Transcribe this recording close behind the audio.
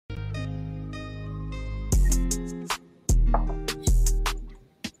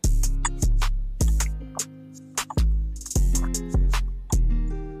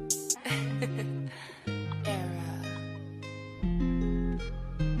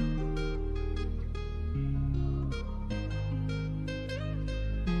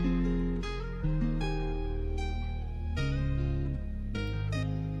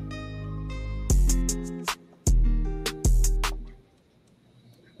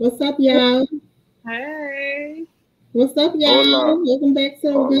What's up, y'all? Hey. What's up, Hola, y'all? Welcome back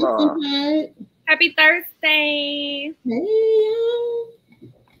to Wilson hola, Pod. Happy Thursday. Hey, y'all.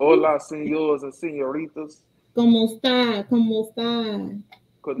 hola, senores and senoritas. ¿Cómo está? ¿Cómo está?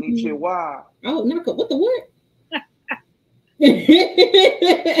 Konnichiwa. Oh, what the what?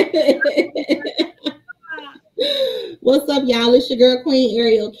 What's up, y'all? It's your girl Queen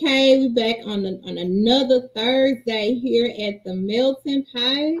Ariel K. We back on another Thursday here at the Melting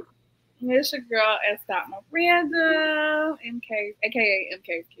Pot. It's your girl Estop Miranda, MK, aka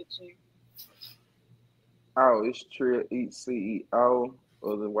MK's Kitchen. Oh, it's Trill East CEO,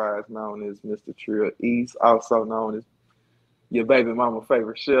 otherwise known as Mr. Trill East, also known as your baby mama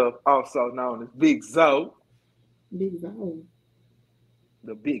favorite chef, also known as Big Zoe, Big Zoe.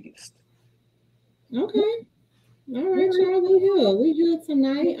 the biggest. Okay. All right, y'all. We here. We here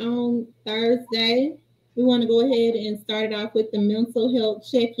tonight on Thursday. We want to go ahead and start it off with the mental health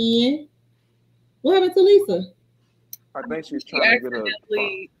check-in. What happened to Lisa? I think she's She trying to get a.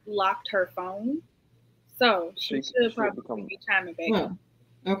 accidentally locked her phone, so she should probably be chiming back. Oh,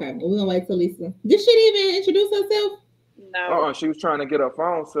 okay. Well, we're gonna wait till Lisa. Did she even introduce herself? No. She was trying to get her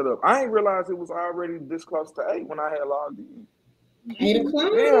phone set up. I didn't realize it was already this close to 8 when I had logged in.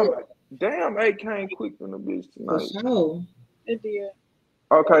 8:00. Damn, 8 came quick from the bitch For tonight. sure. It did.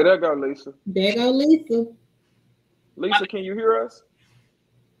 Okay, there go Lisa. There go Lisa. Lisa, can you hear us?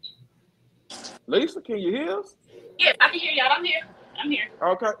 Lisa, can you hear us? Yes, I can hear y'all. I'm here.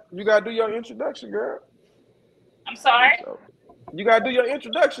 Okay, you gotta do your introduction, girl. I'm sorry. You gotta do your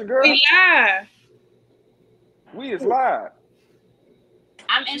introduction, girl. We live. We is live.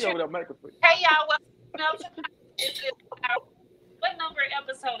 I'm She over there making food. Hey y'all, what number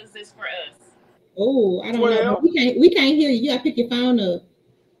episode is this for us? Oh, I don't know. We can't hear you. You gotta pick your phone up.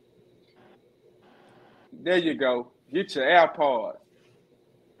 There you go. Get your AirPods.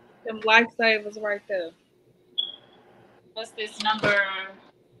 Them lifesavers right there. What's this number?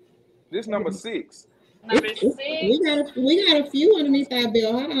 This number 6. Number 6. We got a few underneath that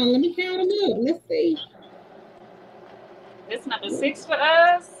bill. Hold on, let me count them up. Let's see. This number 6 for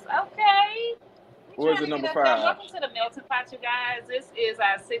us. Okay. Or is it number 5? Welcome to the Melting Pot, you guys. This is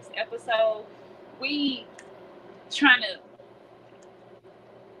our 6th episode. We trying to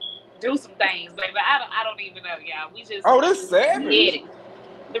do some things, baby. I don't even know, y'all. We just this 7.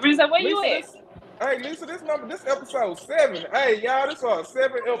 Lorenzo, where you at? Hey, Lisa, this episode 7. Hey, y'all, this is our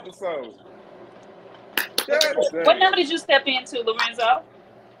 7th episode. What number did you step into, Lorenzo?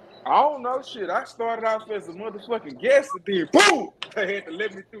 I don't know shit. I started off as a motherfucking guest and then boom! They had to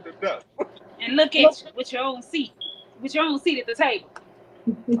let me through the door. And look at you with your own seat. With your own seat at the table.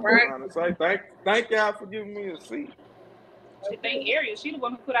 Right. Honestly, thank y'all for giving me a seat. Thank Ariel. She the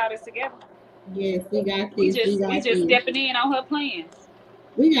one who put all this together. Yes, we got this. We just stepping in on her plans.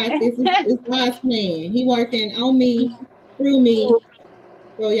 We got this. It's God's plan. He working on me, through me.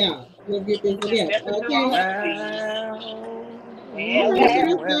 So y'all, let's get this together. Okay.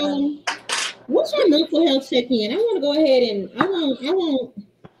 What's your mental health check-in? I want to go ahead and I want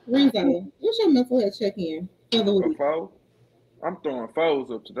Renzo. What's your mental health check-in for the week? I'm throwing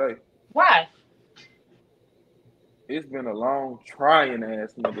foes up today. Why? It's been a long, trying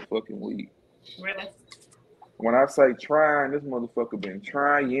ass motherfucking week. Really? When I say trying, this motherfucker been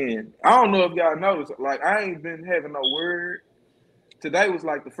trying. I don't know if y'all noticed. Like, I ain't been having no word. Today was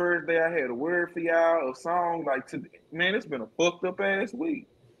like the first day I had a word for y'all, a song. Like, man, it's been a fucked up ass week.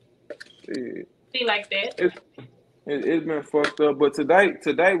 Shit. Be like that. It's been fucked up. But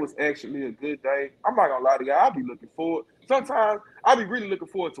today was actually a good day. I'm not gonna lie to y'all. I'll be looking forward. Sometimes I'll be really looking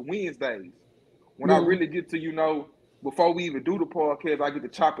forward to Wednesdays. When I really get to, before we even do the podcast, I get to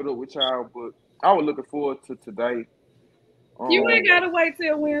chop it up with y'all. But I was looking forward to today. You ain't gotta wait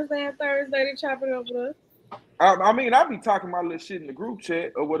till Wednesday and Thursday to chop it up with us. I mean, I be talking my little shit in the group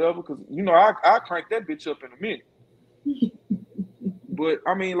chat or whatever, because I crank that bitch up in a minute. But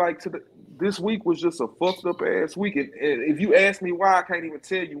I mean, like this week was just a fucked up ass week, and if you ask me why, I can't even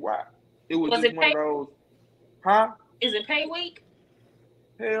tell you why. It was just one of those, huh? Is it pay week?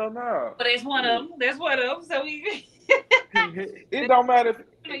 Hell no. But it's one of them. There's one of them. So we. It don't matter.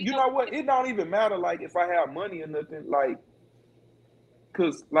 You know what? It don't even matter. Like if I have money or nothing. Like,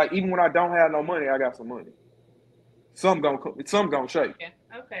 cause like even when I don't have no money, I got some money. Some gonna shake. Yeah.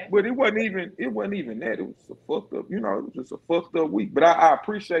 Okay. But it wasn't even that. It was a fucked up. It was just a fucked up week. But I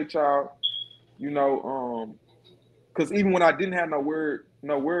appreciate y'all. Cause even when I didn't have no word,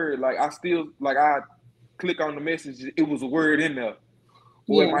 like I still like I click on the message. It was a word in there.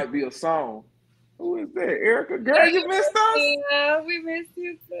 Or it might be a song. Who is that? Erica? Girl, you missed us? Yeah, we missed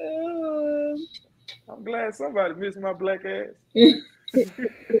you too. I'm glad somebody missed my black ass.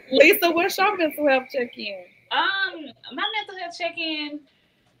 Lisa, what's your mental health check-in? My mental health check-in,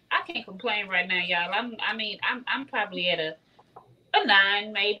 I can't complain right now, y'all. I'm probably at a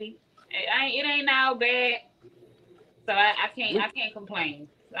 9, maybe. It ain't all bad, so I can't complain.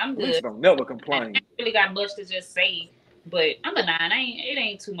 I'm good. Lisa don't never complain. I ain't really got much to just say, but I'm a 9. It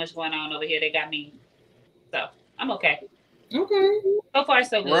ain't too much going on over here that got me, so I'm okay. Okay. So far,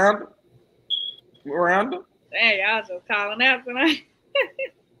 so good. Miranda. Hey, y'all just calling out tonight.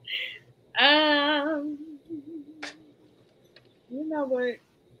 You know what?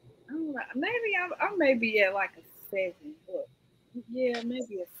 I don't know. Maybe I may be at like a 7. But yeah,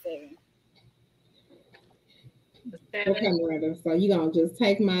 maybe a 7. Okay, Miranda. So you gonna just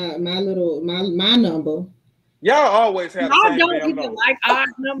take my number. Y'all always have. I don't even like odd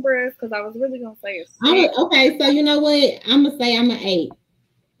numbers because I was really gonna say a 6. Okay, so you know what? I'm gonna say I'm an 8.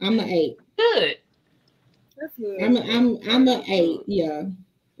 I'm an 8. Good. That's good. I'm an 8. Yeah,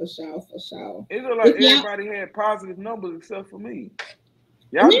 for sure. It look like everybody had positive numbers except for me.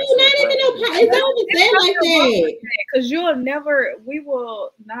 Y'all not even no. It's always said like that. Because we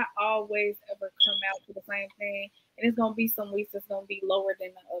will not always ever come out to the same thing, and it's gonna be some weeks that's gonna be lower than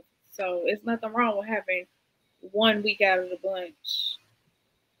the other. So it's nothing wrong with having 1 week out of the bunch.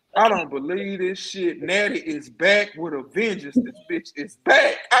 I don't believe this shit. Natty is back with a vengeance. This bitch is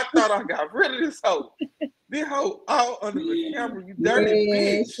back. I thought I got rid of this hoe. This hoe all under the camera. You dirty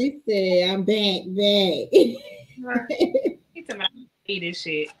bitch. She said, "I'm back." He told me I eat this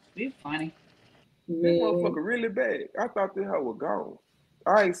shit. You funny. This motherfucker really bad. I thought this hoe was gone.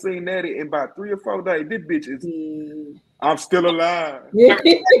 I ain't seen Natty in about 3 or 4 days. This bitch is. I'm still alive.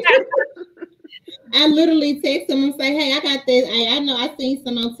 I literally text him and say, "Hey, I got this. I know I seen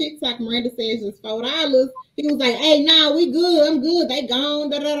some on TikTok. Miranda says it's $4." He was like, "Hey, nah, we good. I'm good. They gone.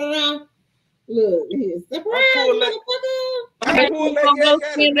 Da da da da." Look, he's surprised, motherfucker. I pulled that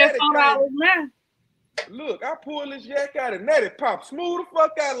yak out of now. Look, I pulled this yak out of Natty pop smooth the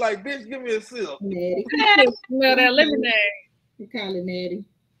fuck out like, bitch, give me a sip. Natty. Smell that lemonade. You call it Natty.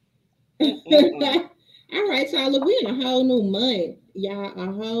 All right, y'all. Look, we in a whole new month. Y'all, a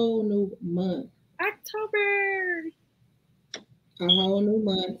whole new month. October. A whole new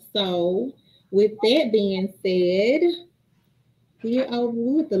month. So, with that being said, we're over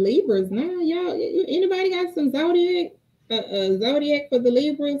with the Libras now. Y'all, anybody got some zodiac? Zodiac for the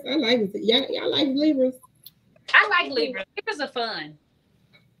Libras? I like it. Y'all like Libras? I like Libras. Libras are fun.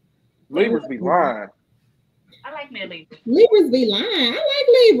 Libras be lying. I like me a Libra. Libras be lying. I like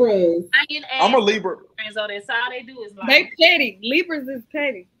Libras. I'm a Libra. So that's all they do is lie. They petty. Libras is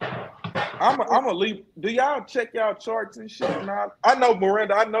petty. I'm a Libra. Do y'all check y'all charts and shit? Now, I know,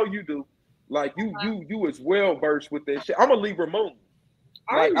 Miranda. I know you do. Like you is well versed with that shit. I'm a Libra moon.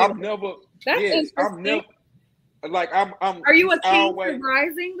 Like I'm never. That's interesting. I'm never. Like I'm. Are you a Cancer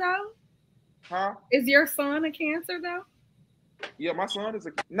rising though? Huh? Is your son a Cancer though? Yeah, my son is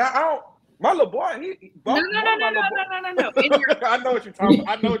a. Now I don't. My little boy, No. I know what you're talking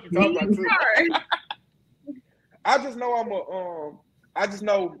about. Too. I just know I just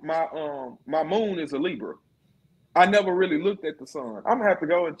know my moon is a Libra. I never really looked at the sun. I'm gonna have to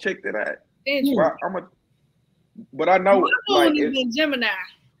go and check that out. But I know my moon is in Gemini.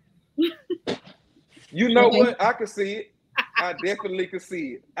 You know what? I can see it. I definitely can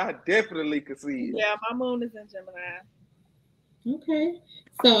see it. Yeah, my moon is in Gemini. Okay.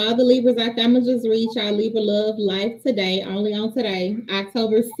 So all the Libras out there, I'm going to just read y'all Libra Love Life today, only on today,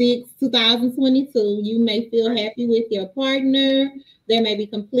 October 6, 2022. You may feel happy with your partner. There may be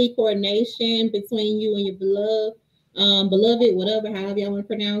complete coordination between you and your beloved, whatever, however y'all want to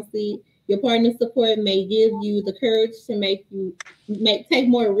pronounce it. Your partner's support may give you the courage to take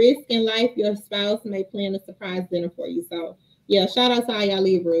more risk in life. Your spouse may plan a surprise dinner for you. So, yeah, shout out to all y'all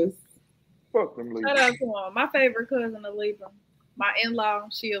Libras. Fuck them Libras. Shout out to them. My favorite cousin, a Libra. My in-law,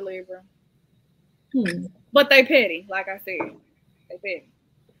 she a Libra. But they petty, like I said. They petty.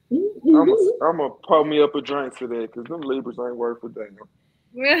 I'm gonna pour me up a drink for that because them Libras ain't worth a damn.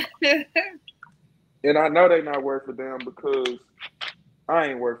 And I know they not worth a damn because I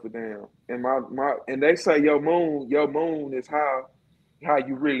ain't worth a damn. And and they say your moon is how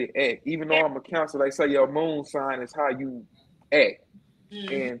you really act. Even though I'm a counselor, they say your moon sign is how you act.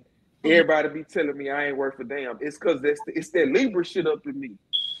 And everybody be telling me I ain't worth a damn. It's because it's that Libra shit up in me.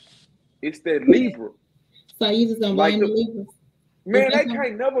 It's that Libra. So you just gonna blame the Libras? Man, they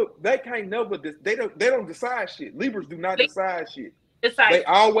don't decide shit. Libras do not decide shit.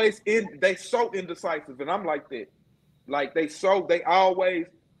 They so indecisive, and I'm like that. Like they always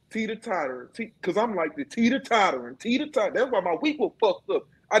teeter-totter. Cause I'm like the teeter-totter. That's why my week was fucked up.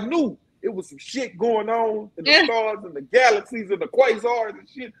 I knew it was some shit going on in the stars and the galaxies and the quasars and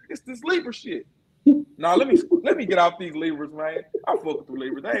shit. It's this Libra shit. Now let me get off these Libras, man. I fuck with the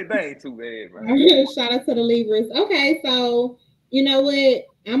Libras. They ain't too bad, man. Shout out to the Libras. Okay, so you know what?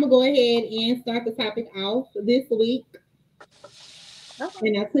 I'm gonna go ahead and start the topic off this week. Okay.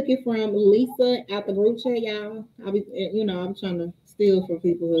 And I took it from Lisa out the group chat, y'all. I'm trying to steal from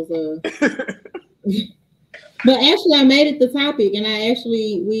people but actually I made it the topic, and I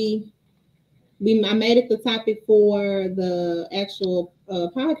made it the topic for the actual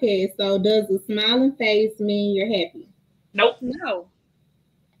podcast. So does a smiling face mean you're happy? Nope. No.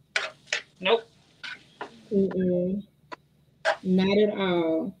 Nope. Not at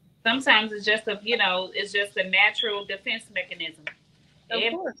all. Sometimes it's just a natural defense mechanism.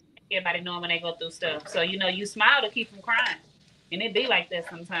 Everybody know when they go through stuff. So you smile to keep from crying. And it be like that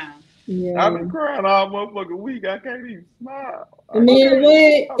sometimes. Yeah. I've been crying all motherfucking week. I can't even smile. Man,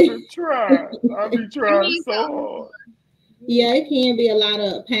 what? I've been trying. I've been trying so hard. Yeah, it can be a lot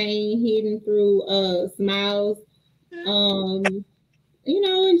of pain hidden through smiles. And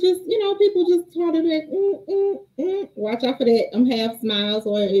just people just try to like watch out for that half smiles,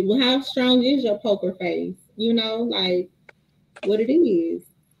 or how strong is your poker face? Like what it is.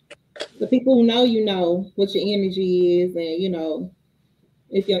 The people who know what your energy is, and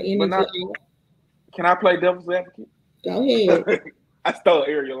if your energy. Can I play devil's advocate? Go ahead. I stole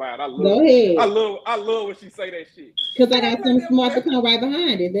Ariel line. Go ahead. I love when she say that shit. Because I got something smart to come right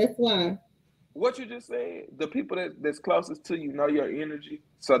behind it. That's why. What you just said, the people that's closest to you know your energy,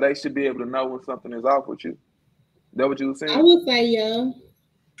 so they should be able to know when something is off with you. That what you were saying? I would say yeah.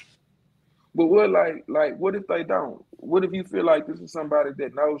 But what what if they don't? What if you feel like this is somebody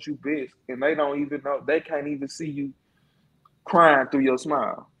that knows you best and they don't even know, they can't even see you crying through your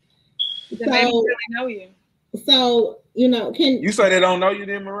smile? So, they don't really know you. So, can you say they don't know you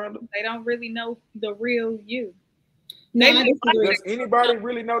then, Miranda? They don't really know the real you. Does anybody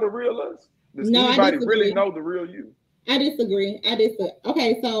really know the real us? Does anybody really know the real you? I disagree.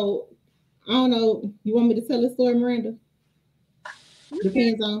 Okay, so I don't know. You want me to tell the story, Miranda?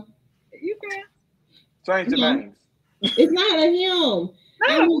 Depends on. You can. Change your names. It's not a him.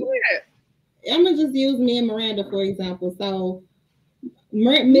 No, I'm gonna just use me and Miranda for example. So, in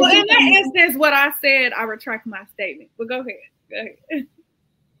that instance, what I said, I retract my statement. But go ahead.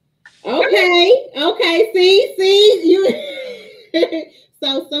 Okay. See you.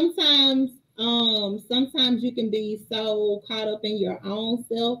 So sometimes you can be so caught up in your own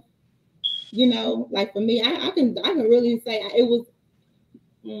self. Like for me, I can really say it was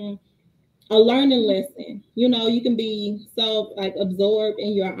a learning lesson. You can be so like absorbed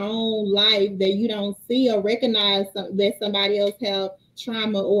in your own life that you don't see or recognize that somebody else have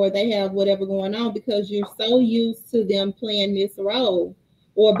trauma or they have whatever going on, because you're so used to them playing this role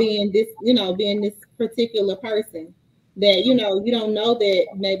or being this particular person that you don't know that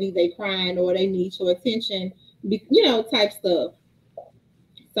maybe they crying or they need your attention, type stuff.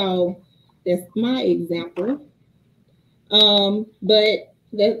 So that's my example. But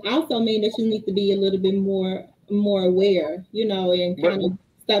that also means that you need to be a little bit more aware, and kind of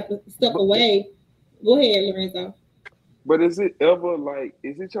step away. Go ahead, Lorenzo. But is it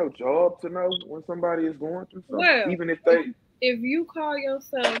your job to know when somebody is going through something? Well, even if you call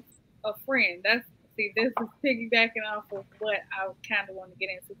yourself a friend, this is piggybacking off of what I kind of want to get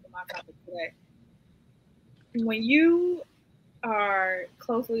into for my topic today. When you are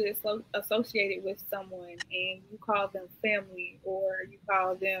closely associated with someone and you call them family or you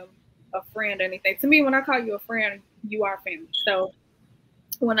call them a friend or anything, to me, when I call you a friend, you are family. So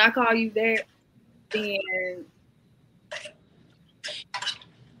when I call you that, then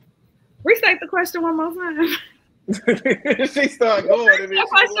restate the question one more time. She started going. The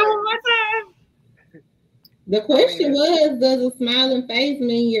question one more time. The question was, does a smiling face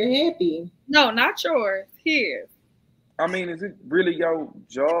mean you're happy? No, not yours. His. I mean, is it really your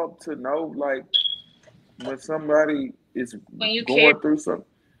job to know, like, when somebody is going through something?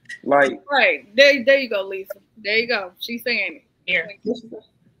 Like, right. There you go, Lisa. There you go. She's saying it. Here.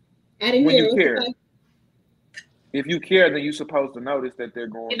 I didn't hear. You care. If you care, then you're supposed to notice that they're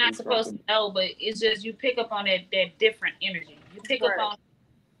going. You're not supposed to know, but it's just you pick up on that different energy. You pick up on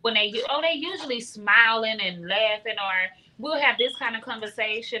when they usually smiling and laughing, or we'll have this kind of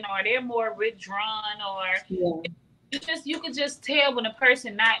conversation, or they're more withdrawn, or you could just tell when a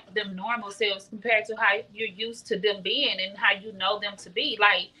person not them normal selves compared to how you're used to them being and how you know them to be.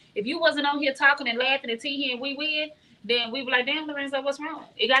 Like if you wasn't on here talking and laughing and tea and we win, then we be like, damn, Lorenzo, what's wrong?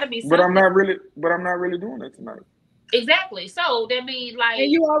 It got to be something. But I'm not really doing that tonight. Exactly. So that means like. And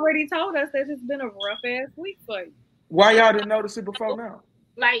you already told us that it's been a rough ass week for you. Why y'all didn't notice it before now?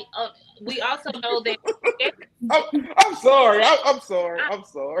 like we also know that. I'm sorry. I'm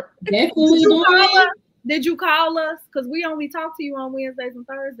sorry. That's what we doing. Did you call us? Because we only talk to you on Wednesdays and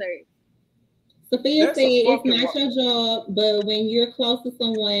Thursdays. Sophia said it's not your job, but when you're close to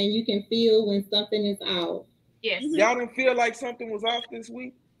someone, you can feel when something is off. Yes. Y'all didn't feel like something was off this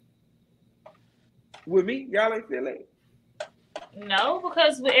week? With me? Y'all ain't feel it? No,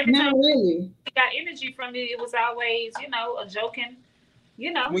 because every Not time really. we got energy from it, it was always, a joking,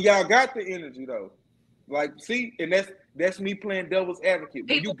 When y'all got the energy though. Like, see, and that's me playing devil's advocate.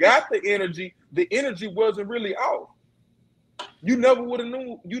 When you got the energy wasn't really off. You never would have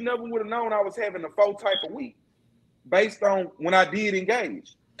known I was having a 4 type of week based on when I did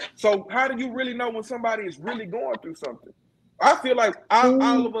engage. So how do you really know when somebody is really going through something? I feel like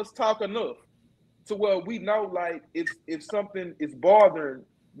all of us talk enough to where we know, like, if something is bothering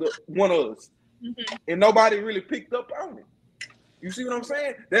one of us, and nobody really picked up on it. You see what I'm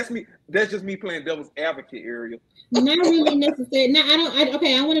saying? That's just me playing devil's advocate, Ariel. Not really necessary. No,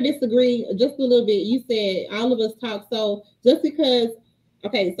 I want to disagree just a little bit. You said all of us talk. So just because,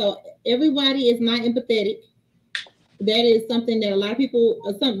 so everybody is not empathetic. That is something that a lot of people,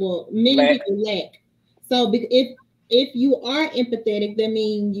 many people lack. So if you are empathetic, that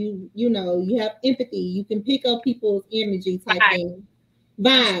means you have empathy. You can pick up people's energy type thing.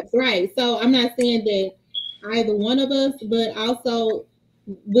 Vibes, right? So I'm not saying that either one of us, but also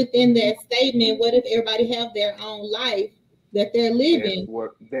within that statement, what if everybody have their own life that they're living?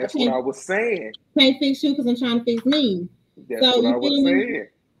 That's what I was saying. Can't fix you because I'm trying to fix me. That's what I was saying.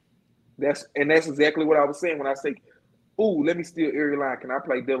 That's exactly what I was saying when I say, "Ooh, let me steal Ariel line. Can I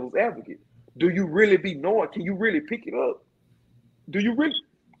play devil's advocate?" Do you really be knowing? Can you really pick it up? Do you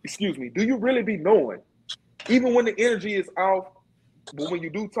really be knowing? Even when the energy is off, but when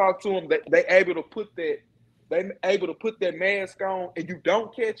you do talk to them, they able to put that mask on and you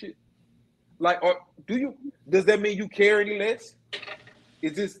don't catch it. Like, or does that mean you care any less?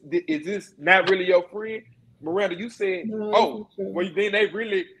 Is this not really your friend? Miranda, you said, well, then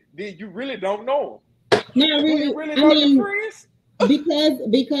you really don't know them. Not really. Do you really know your friends?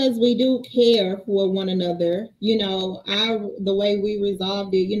 because we do care for one another. The way we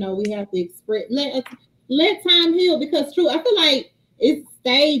resolved it, we have to express, let time heal, because true, I feel like it's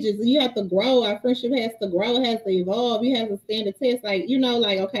stages. You have to grow. Our friendship has to grow, has to evolve. You have to stand the test.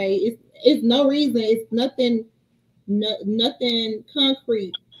 It's no reason. It's nothing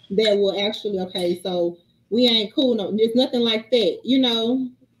concrete that will actually, so we ain't cool. No, there's nothing like that.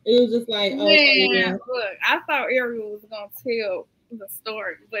 It was just like, man, look, I thought Ariel was gonna tell the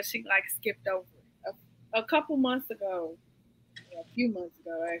story, but she skipped over it. A couple months ago. A few months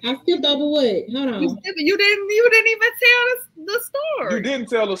ago, actually. I skipped over what? Hold on. You didn't even tell the story. You didn't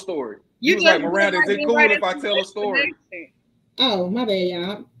tell the story. You was like, Miranda, is it cool if I tell a story? Oh, my bad,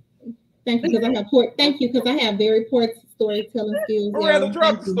 y'all. Thank you, because I have very poor storytelling skills. Miranda,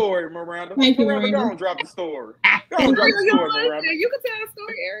 drop the story, Miranda. Thank you, Miranda. Miranda. Go on, drop the story. Go on, drop the story, Miranda. You can tell the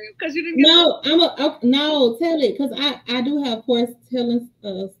story, Ariel, because you didn't. No, tell it, because I do have poor storytelling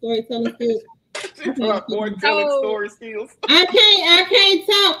skills. Story skills. I can't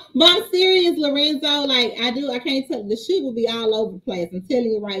tell, but I'm serious, Lorenzo. I can't tell. The shit will be all over the place. I'm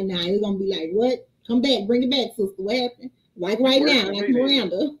telling you right now. It's gonna be like, what? Come back, bring it back, sister. What happened? Like right now, like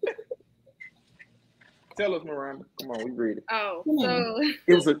Miranda. Tell us, Miranda. Come on, we read it. Oh, so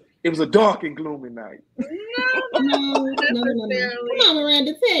it was a dark and gloomy night. No. Come on,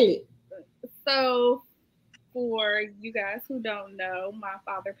 Miranda, tell it. So, for you guys who don't know, my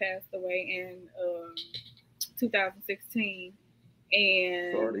father passed away in 2016,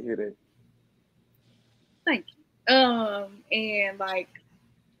 and sorry to hear that. Thank you. And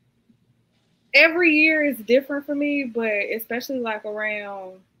every year is different for me, but especially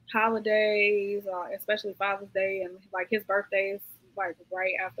around holidays, especially Father's Day, and his birthday is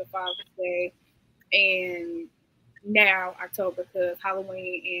right after Father's Day, and now October, because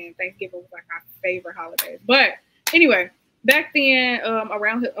Halloween and Thanksgiving was our favorite holidays. But anyway, back then,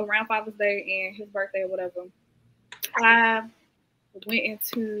 around Father's Day and his birthday or whatever, I went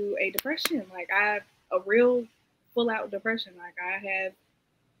into a depression. A real full out depression. I have,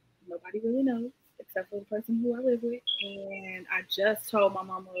 nobody really knows except for the person who I live with, and I just told my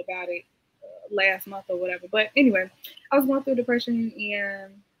mama about it last month or whatever. But anyway, I was going through depression,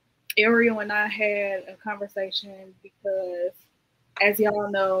 and Ariel and I had a conversation because, as y'all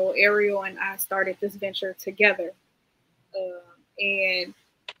know, Ariel and I started this venture together, and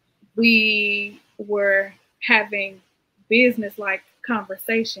we were having business-like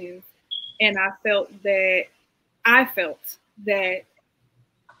conversations, and I felt that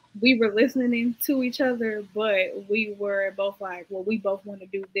we were listening to each other, but we were both like, well, we both want to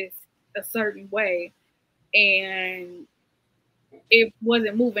do this a certain way, and it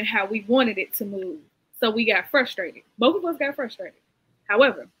wasn't moving how we wanted it to move. So we got frustrated. Both of us got frustrated.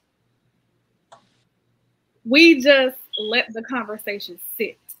 However, we just let the conversation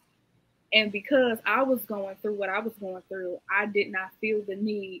sit. And because I was going through what I was going through, I did not feel the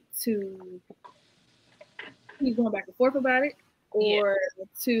need to keep going back and forth about it, or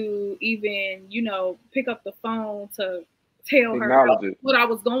to even, pick up the phone to tell her what I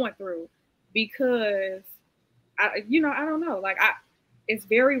was going through, because I don't know. Like, it's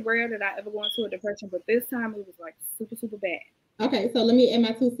very rare that I ever go into a depression, but this time it was like super, super bad. Okay, so let me add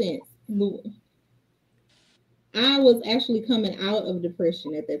my 2 cents. I was actually coming out of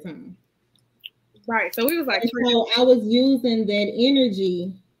depression at that time. Right. So we was like, so I was using that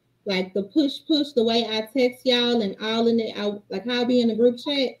energy, like the push, the way I text y'all and all in it, like how I be in the group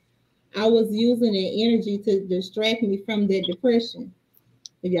chat, I was using the energy to distract me from that depression,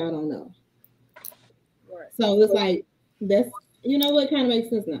 if y'all don't know. Right. So it's like, that's, what kind of makes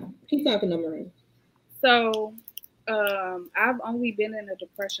sense now. Keep talking, Marie. So I've only been in a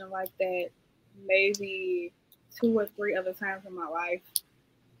depression like that maybe 2 or 3 other times in my life.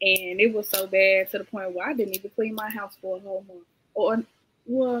 And it was so bad to the point where I didn't even clean my house for a whole month. Or,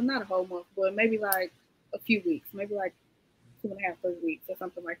 well, not a whole month, but maybe like a few weeks, maybe like 2.5, 3 weeks or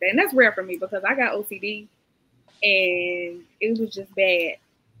something like that. And that's rare for me because I got OCD and it was just bad.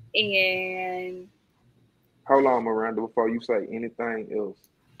 And hold on, Miranda, before you say anything else.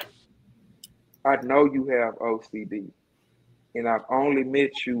 I know you have OCD, and I've only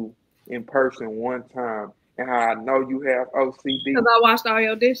met you in person one time. And how I know you have OCD? Because I washed all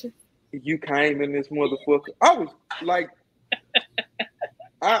your dishes. You came in this motherfucker. I was like,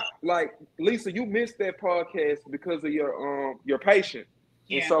 Lisa, you missed that podcast because of your patient.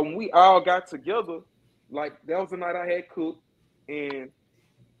 Yeah. And so when we all got together, like that was the night I had cooked, and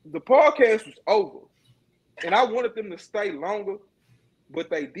the podcast was over. And I wanted them to stay longer, but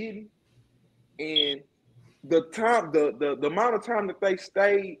they didn't. And the time, the amount of time that they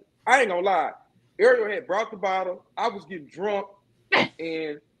stayed, I ain't gonna lie. Ariel had brought the bottle. I was getting drunk,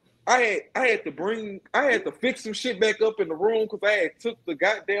 and I had to fix some shit back up in the room because I had took the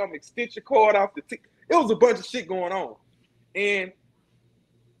goddamn extension cord off the. It was a bunch of shit going on, and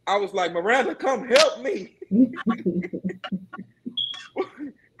I was like, Miranda, come help me.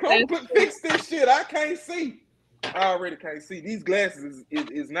 Fix this shit. I can't see. I already can't see. These glasses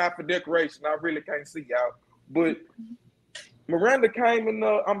is not for decoration. I really can't see, y'all. But Miranda came in.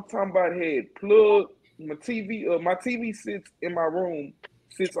 I'm talking about had plugged my TV. My TV sits in my room,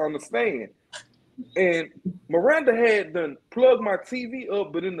 sits on the stand, and Miranda had done plugged my TV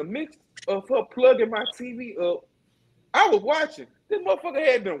up. But in the mix of her plugging my TV up, I was watching. This motherfucker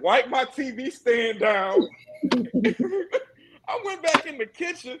had done wiped my TV stand down. I went back in the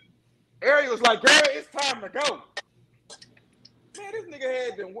kitchen. Ariel was like, "Girl, it's time to go." Man, this nigga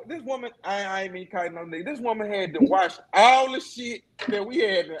had to, this woman, I ain't mean kind of no nigga. This woman had to wash all the shit that we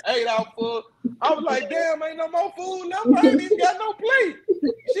had to ate out for. I was like, damn, ain't no more food left. I ain't even got no plate.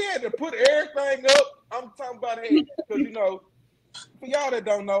 She had to put everything up. I'm talking about, hey, because, for y'all that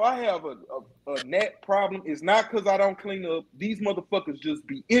don't know, I have a gnat problem. It's not because I don't clean up. These motherfuckers just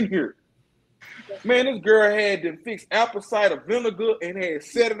be in here. Man, this girl had them fixed apple cider vinegar and had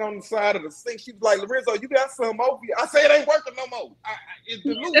set it on the side of the sink. She was like, Lorenzo, you got some over here. I said it ain't working no more. It's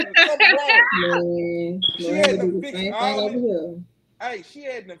diluted. Something wrong. She had them fixed all this. Hey, she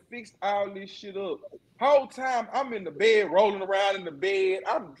had them fixed all this shit up. Whole time I'm in the bed, rolling around in the bed.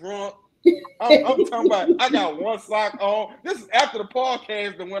 I'm drunk. I'm talking about I got one sock on. This is after the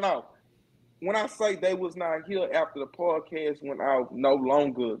podcast that went off. When I say they was not here after the podcast went out no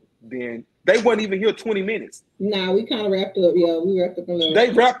longer than they wasn't even here 20 minutes. Nah, we kind of wrapped up. Yeah, we wrapped up a little.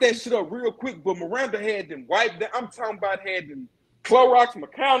 They wrapped that shit up real quick, but Miranda had them wiped down. I'm talking about had them Clorox my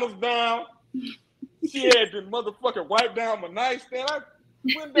counters down. She had them motherfucking wiped down my nightstand. I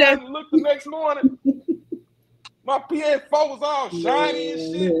went down and looked the next morning. My PS4 was all shiny and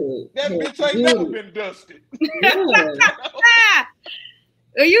shit. That bitch ain't never been dusted.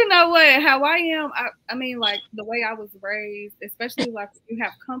 You know what? How I am, I mean, like the way I was raised, especially like if you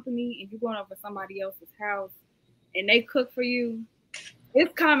have company and you're going over somebody else's house and they cook for you,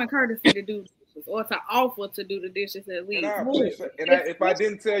 it's common courtesy to do dishes or to offer to do the dishes at least. If I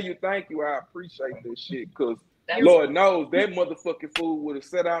didn't tell you thank you, I appreciate this shit because Lord knows that motherfucking food would have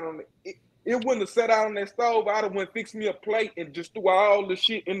set out on it wouldn't have set out on that stove. I'd have went fix me a plate and just threw all the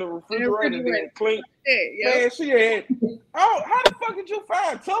shit in the refrigerator and then clean. Yeah. Man, she had. Oh, how the fuck did you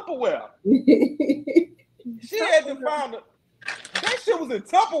find Tupperware? She had to find that shit was in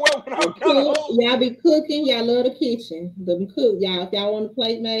Tupperware when I got home. Y'all be cooking. Y'all love the kitchen. Them cook. Y'all, if y'all want a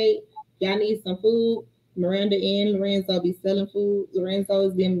plate made, y'all need some food. Miranda and Lorenzo be selling food. Lorenzo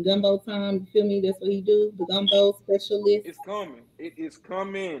is giving gumbo time. You feel me? That's what he do. The gumbo specialist. It's coming. It is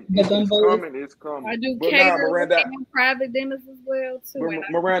coming. The It's gumbo coming. It's coming. I do But cater Miranda, and private dinners as well too. And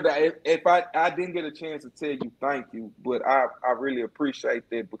Miranda, if I didn't get a chance to tell you thank you, but I really appreciate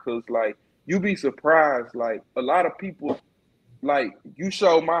that because like you be surprised. Like a lot of people, like you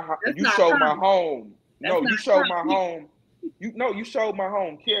showed my home. That's You not showed my common. home. That's No, not you showed my common. home. You showed my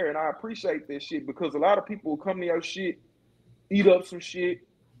home care, and I appreciate that shit because a lot of people will come to your shit, eat up some shit,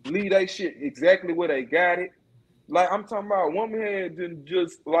 leave that shit exactly where they got it. Like I'm talking about, woman had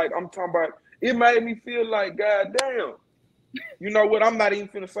just like I'm talking about. It made me feel like, goddamn. You know what? I'm not even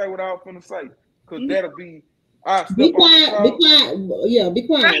finna say what I was finna say because that'll be. I step Be on the quiet. Be top. quiet. Yeah, be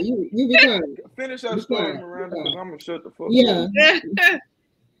quiet. You be quiet. Finish your Be story, quiet. Miranda, Be because quiet. I'm gonna shut the fuck Yeah, up.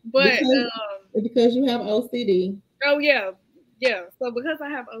 But because you have OCD. oh yeah. So because I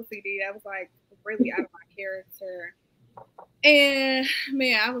have OCD, I was like really out of my character. And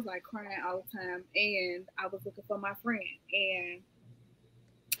man, I was like crying all the time. And I was looking for my friend. And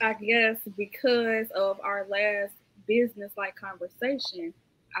I guess because of our last business like conversation,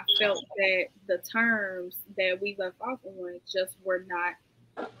 I felt that the terms that we left off on just were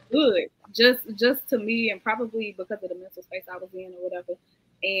not good. Just to me, and probably because of the mental space I was in or whatever.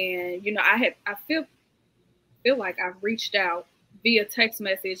 And you know, I feel like I've reached out via text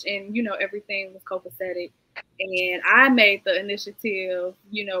message, and you know, everything was copacetic. And I made the initiative,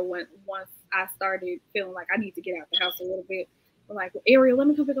 you know, once I started feeling like I need to get out the house a little bit. I'm like, well, Ariel, let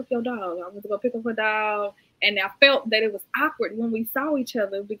me come pick up your dog. I went to go pick up her dog, and I felt that it was awkward when we saw each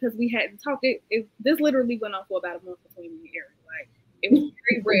other because we hadn't talked. This literally went on for about a month between me and Ariel. Like, it was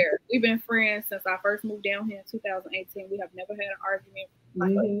very rare. We've been friends since I first moved down here in 2018. We have never had an argument,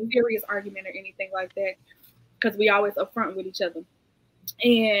 like a serious argument or anything like that, because we always upfront with each other.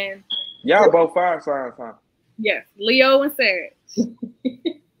 And y'all both fire signs, huh? Yes, Leo and Sag.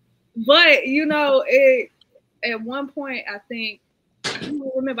 But you know, at one point I think I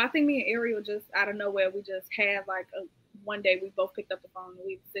don't remember. I think me and Ariel just out of nowhere we just had like one day we both picked up the phone and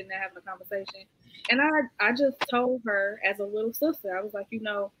we were sitting there having a conversation, and I just told her as a little sister, I was like, you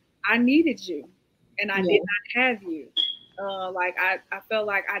know, I needed you, and I did not have you. Like I felt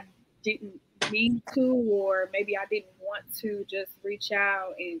like I didn't need to, or maybe I didn't want to just reach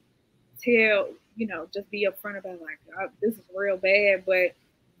out and tell, you know, just be upfront about like, oh, this is real bad. But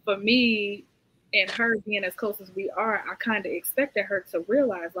for me and her being as close as we are, I kind of expected her to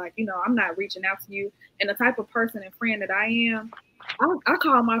realize, like, you know, I'm not reaching out to you. And the type of person and friend that I am, I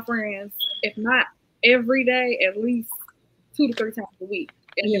call my friends, if not every day, at least 2 to 3 times a week.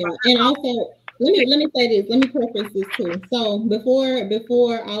 And also, let me say this. Let me preface this too. So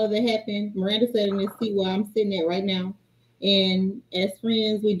before all of that happened, Miranda said in this seat where I'm sitting at right now, and as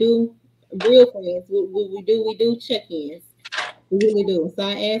friends, we do real friends. We do check-ins. We really do. So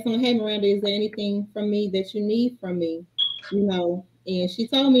I asked her, hey, Miranda, is there anything from me that you need from me? You know, and she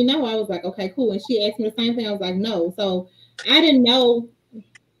told me no. I was like, okay, cool. And she asked me the same thing. I was like, no. So I didn't know.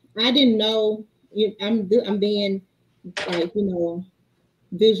 I'm being like, you know,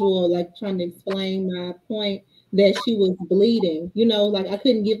 visual, like trying to explain my point that she was bleeding. You know, like I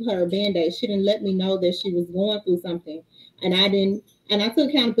couldn't give her a band-aid. She didn't let me know that she was going through something, and I didn't. And I took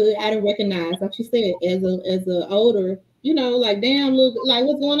accountability. I didn't recognize, like she said, as a older, you know, like damn, look, like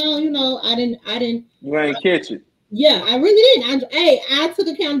what's going on? You know, I didn't. You ain't catch it. Yeah, I really didn't. I took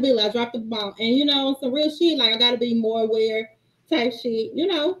accountability. I dropped the ball, and you know, some real shit. Like I got to be more aware, type shit. You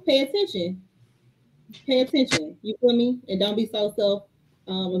know, pay attention. Pay attention. You feel me? And don't be so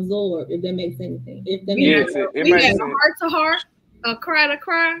absorbed. If that makes anything. If that makes sense. It we makes had sense. a heart to heart, a cry to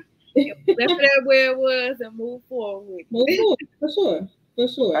cry. Left that where it was and move forward. Move forward, for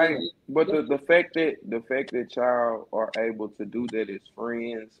sure. Hey, but the fact that y'all are able to do that as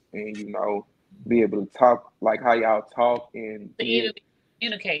friends and you know be able to talk like how y'all talk and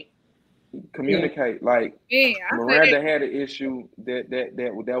communicate. Like Miranda had an issue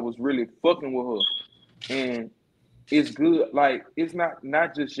that was really fucking with her, and it's good. Like it's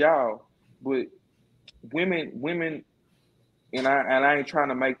not just y'all, but women. And I ain't trying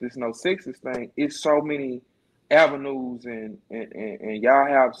to make this no sexist thing. It's so many avenues and y'all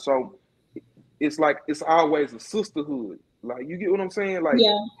have so it's like it's always a sisterhood. Like you get what I'm saying? Like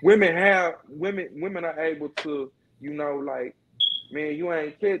women are able to, you know, like, man, you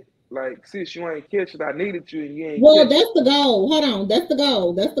ain't catch, like, sis, you ain't catch it. I needed you and you ain't well, that's the goal. Hold on. That's the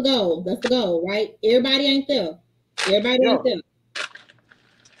goal, right? Everybody ain't there. Everybody ain't there.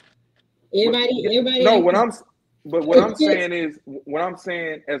 Everybody. No, But what I'm saying is, what I'm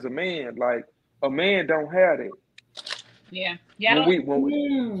saying as a man, like a man don't have that. Yeah.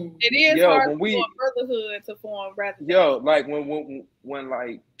 It is hard for brotherhood to form rather than like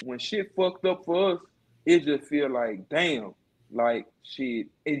when shit fucked up for us, it just feel like damn, like shit,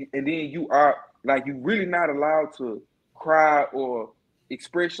 and then you are like you really not allowed to cry or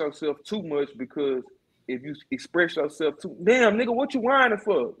express yourself too much, because if you express yourself too, damn nigga, what you whining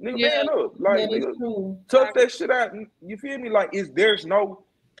for? Nigga, man up, like nigga, tough that shit out. You feel me? Like it's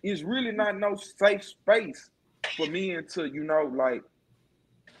really not no safe space for men to, you know, like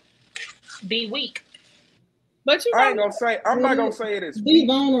be weak. But you I ain't gonna say, I'm not gonna say it as be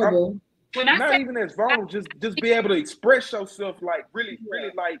vulnerable. Not even as vulnerable, just be able to express yourself, like really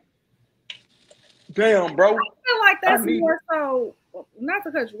like damn, bro. I feel like that's more so, not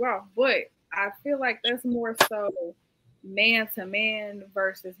to cut you off, but I feel like that's more so man to man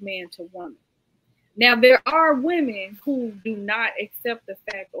versus man to woman. Now there are women who do not accept the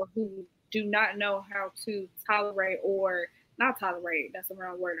fact, or who do not know how to tolerate, or not tolerate, that's the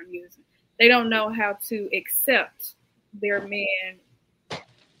wrong word I'm using. They don't know how to accept their man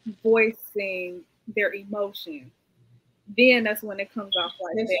voicing their emotion. Then that's when it comes off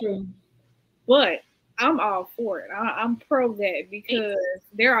like that. True. But I'm all for it. I'm pro that, because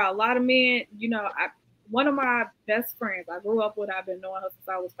there are a lot of men, you know, one of my best friends I grew up with, I've been knowing her since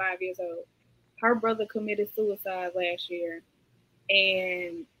I was 5 years old. Her brother committed suicide last year,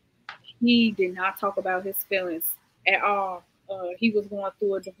 and he did not talk about his feelings at all. He was going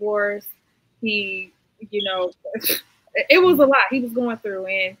through a divorce. He, you know, it was a lot he was going through,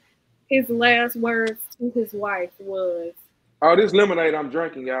 and his last words to his wife was, "Oh, this lemonade I'm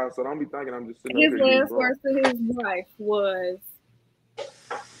drinking, y'all, so don't be thinking I'm just sitting his last words to his wife was,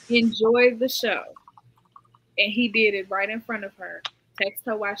 enjoy the show." And he did it right in front of her. Text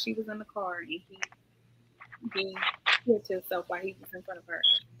her while she was in the car, and he killed himself while he was in front of her.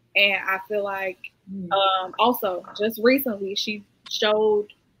 And I feel like also just recently she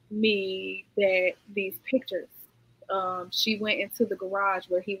showed me that these pictures. She went into the garage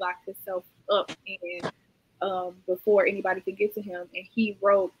where he locked himself up in before anybody could get to him, and he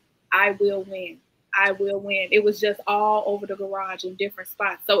wrote, "I will win. I will win." It was just all over the garage in different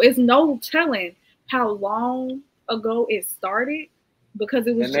spots. So it's no telling how long ago it started, because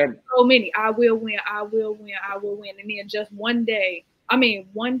it was just so many. I will win. I will win. I will win. And then just one day, I mean,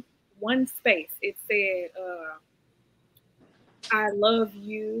 one space, it said, "I love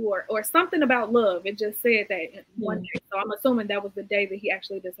you," or something about love. It just said that one day. So I'm assuming that was the day that he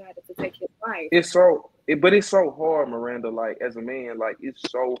actually decided to take his life. But it's so hard, Miranda. Like as a man, like it's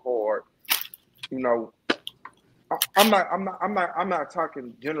so hard. You know, I'm not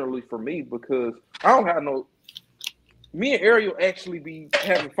talking generally for me, because I don't have no. Me and Ariel actually be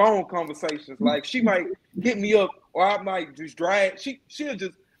having phone conversations. Like she might hit me up, or I might just drive. She'll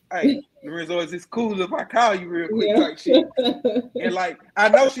just, "Hey, Lorenzo, is this cool if I call you real quick?" Like shit. And like I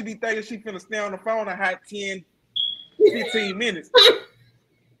know she be thinking she finna stay on the phone a hot 10, 15 minutes.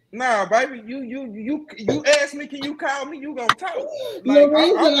 Nah, baby, you ask me, can you call me? You gonna talk? Like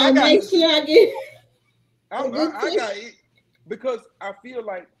I got it, because I feel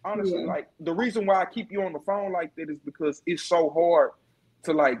like honestly, like the reason why I keep you on the phone like that is because it's so hard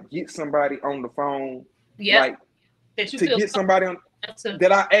to like get somebody on the phone, like to get somebody on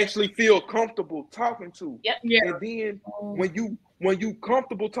that I actually feel comfortable talking to. And then when you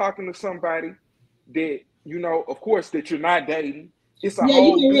comfortable talking to somebody that you know, of course, that you're not dating, it's a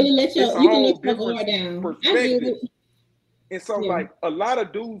whole you can really let your guard down. Perspective. And so like a lot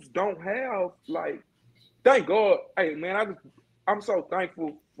of dudes don't have like, thank God. Hey man, I'm so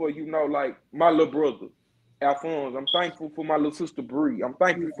thankful for, you know, like my little brother Alphonse. I'm thankful for my little sister Bree. I'm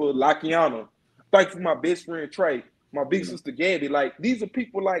thankful for Lakiana. Thankful for my best friend Trey, my big sister Gabby. Like these are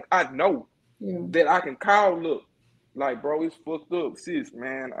people like I know that I can call up. Like, bro, it's fucked up, sis,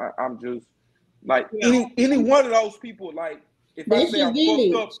 man. I'm just like any one of those people. Like if I say I'm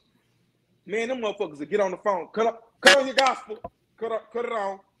fucked up, man, them motherfuckers will get on the phone, cut on your gospel, cut it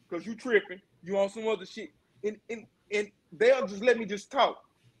on, cause you tripping, you on some other shit, and they'll just let me just talk,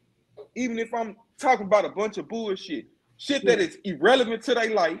 even if I'm talking about a bunch of bullshit, shit that is irrelevant to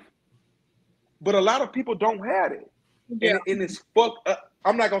their life. But a lot of people don't have it, and it's fucked up.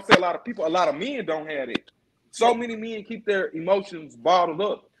 I'm not gonna say a lot of people. A lot of men don't have it. So many men keep their emotions bottled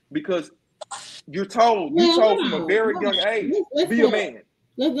up because you're told from a very young age, be a man.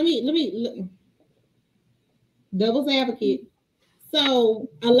 Let me devil's advocate. So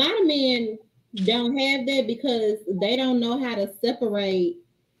a lot of men don't have that because they don't know how to separate,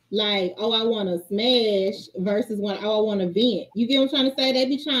 like, oh, I want to smash versus I want to vent. You get what I'm trying to say? They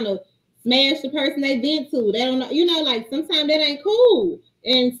be trying to smash the person they been to. They don't know, you know, like sometimes that ain't cool.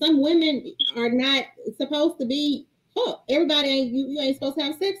 And some women are not supposed to be hooked. Everybody ain't you ain't supposed to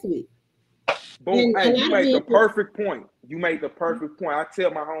have sex with. Boom. And Hey, a you lot of make the men- perfect point. You make the perfect point. I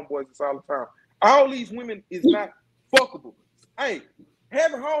tell my homeboys this all the time. All these women is not fuckable. Hey,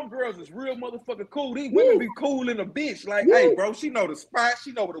 having homegirls is real motherfucking cool. These women be cool in a bitch. Like, hey, bro, she know the spot.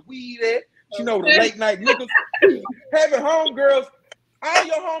 She know where the weed at. She know where the late night niggas. Having homegirls, all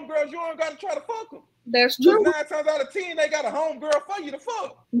your homegirls, you don't got to try to fuck them. That's true. 9 times out of 10, they got a homegirl for you to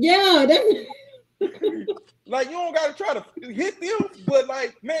fuck. Yeah, that's Like, you don't got to try to hit them, but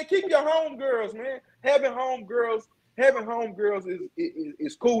like, man, keep your homegirls, man. Having homegirls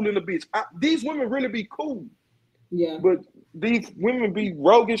is cool in the bitch. These women really be cool. yeah. But these women be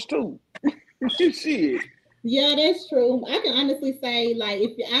roguish too. Shit. Yeah, that's true. I can honestly say, like,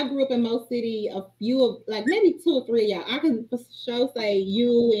 if I grew up in Mo City, a few of, like, maybe 2 or 3 of y'all, I can for sure say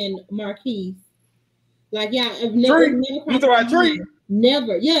you and Marquise. Like, yeah, I've never, Tree? never You crossed talking about that line. Tree?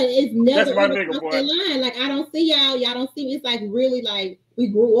 Never. Yeah, it's never That's my ever nigga, crossed boy. that line. Like, I don't see y'all. Y'all don't see me. It's like really like we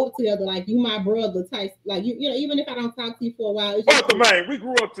grew up together. Like, you my brother type. Like, you know, even if I don't talk to you for a while, it's just Arthur Main. We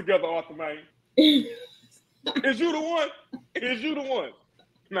grew up together, Arthur Main. Is you the one? Is you the one?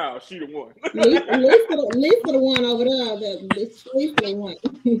 No, she the one. Lisa the one over there. Lisa the one.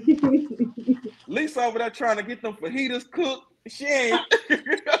 Lisa over there trying to get them fajitas cooked. She ain't.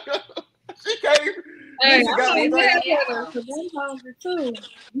 She can't. Hey, Lisa got I'm them like, straight. yeah, because I'm hungry too.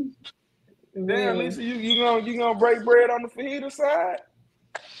 Damn, Lisa, you gonna break bread on the fajita side?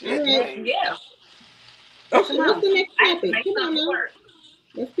 Shit, All right. man. Yeah. What's Come on. the next I can topic? make Come on something now. work.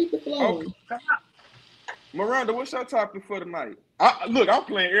 Let's keep it flowing. Okay. Come on. Miranda, what's your topic for tonight? Look, I'm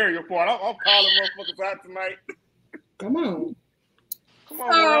playing area part. I'm calling motherfuckers out tonight. Come on. Come on,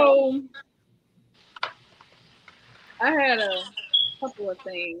 Miranda. So I had a couple of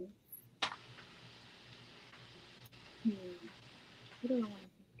things. What do I want to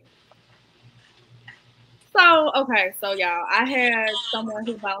think of? So, okay, so y'all, I had someone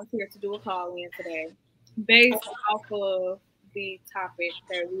who volunteered to do a call in today based off of the topic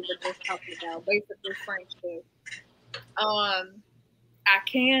that we were just talking about, basically friendship. I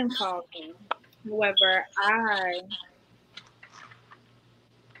can call them. However, I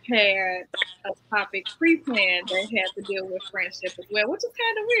had a topic pre-planned that had to deal with friendship as well, which is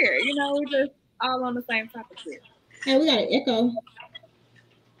kind of weird. You know, we're just all on the same topic here. Hey, we got an echo.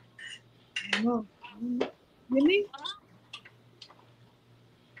 No. You need?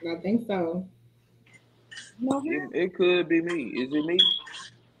 I think so. No. It could be me. Is it me?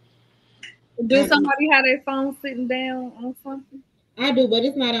 Do somebody have their phone sitting down on something? I do, but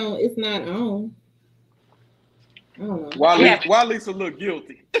it's not on. It's not on. I don't know. Why Lisa look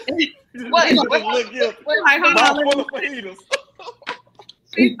guilty? What? Lisa just look guilty. We're like, hold Mouth on. full of fajitas.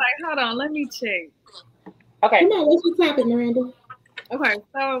 She's like, hold on, let me check. Okay. Come on, what's your topic, Miranda? Okay,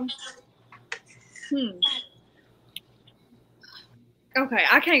 so, okay,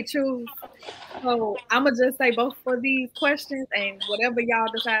 I can't choose. So I'm gonna just say both for these questions, and whatever y'all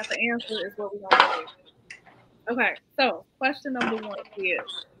decide to answer is what we're gonna do. Okay, so question number 1 is,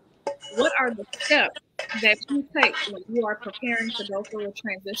 what are the steps that you take when you are preparing to go through a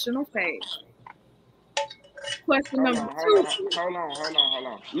transitional phase? Question number 2. Hold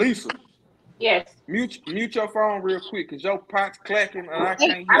on. Lisa. Yes. Mute your phone real quick, cause your pot's clacking and I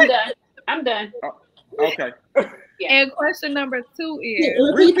can't hear. I'm done. I'm done. Okay. And question number 2 is,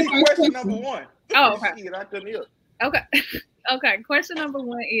 Repeat question number 1. Oh, okay. Shit, I couldn't hear. Okay. Okay. Question number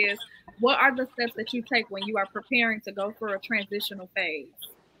 1 is, what are the steps that you take when you are preparing to go through a transitional phase?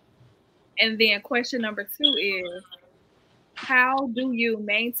 And then question number 2 is, how do you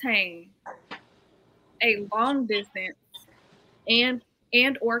maintain a long distance and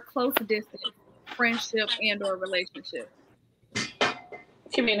or close distance friendship and or relationship?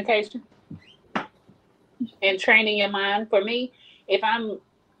 Communication and training your mind. For me,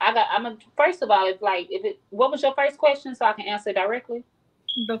 first of all, what was your first question so I can answer directly?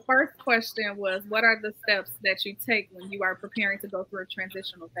 The first question was, what are the steps that you take when you are preparing to go through a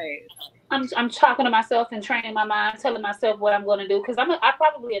transitional phase? I'm talking to myself and training my mind, telling myself what I'm going to do, because I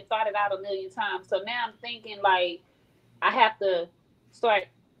probably had thought it out a million times. So now I'm thinking like I have to start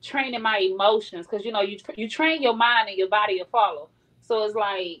training my emotions, because you train your mind and your body will follow. So it's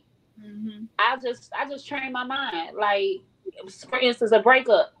like I just train my mind. Like, for instance, a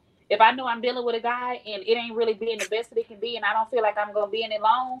breakup. If I know I'm dealing with a guy and it ain't really being the best that it can be, and I don't feel like I'm gonna be in it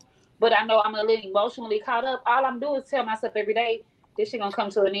long, but I know I'm a little emotionally caught up, all I'm doing is tell myself every day, this shit gonna come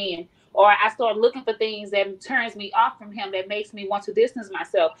to an end. Or I start looking for things that turns me off from him, that makes me want to distance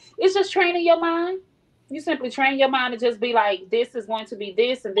myself. It's just training your mind. You simply train your mind to just be like, this is going to be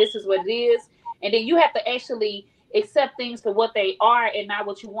this, and this is what it is. And then you have to actually accept things for what they are and not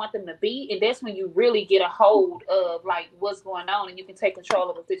what you want them to be. And that's when you really get a hold of like what's going on, and you can take control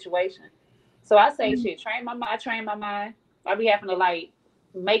of the situation. So I say, shit, train my mind. Train my mind. I be having to like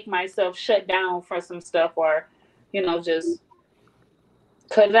make myself shut down for some stuff, or just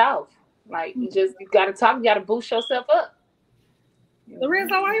cut it off. Like you gotta talk. You gotta boost yourself up.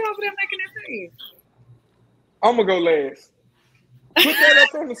 Lorenzo, why you over there making that face? I'm gonna go last. Put that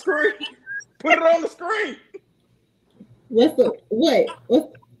up on the screen. Put it on the screen.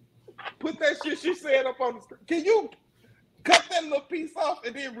 What? Put that shit she said up on the screen. Can you cut that little piece off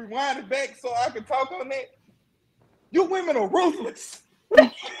and then rewind it back so I can talk on that? You women are ruthless. Wow.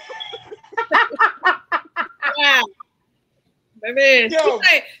 Baby,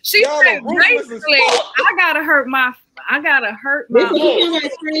 she said basically, I gotta hurt my. Yes.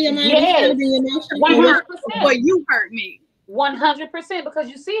 100%. But you hurt me. 100%, because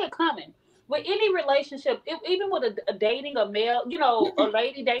you see it coming. With any relationship, even with a dating a male, a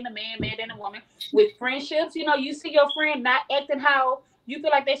lady dating a man dating a woman, with friendships, you see your friend not acting how you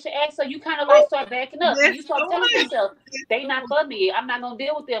feel like they should act, so you kind of like start backing up. And you start telling yourself, they not for me. I'm not gonna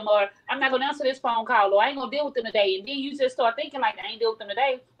deal with them, or I'm not gonna answer this phone call, or I ain't gonna deal with them today. And then you just start thinking like, I ain't deal with them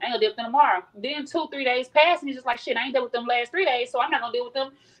today. I ain't gonna deal with them tomorrow. Then 2-3 days pass, and you're just like, shit, I ain't deal with them last 3 days, so I'm not gonna deal with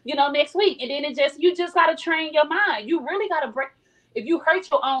them, next week. And then you just gotta train your mind. You really gotta break. If you hurt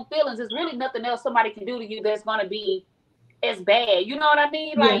your own feelings, there's really nothing else somebody can do to you that's gonna be as bad. You know what I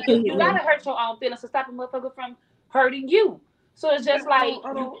mean? Like you gotta hurt your own feelings to stop a motherfucker from hurting you. So it's just like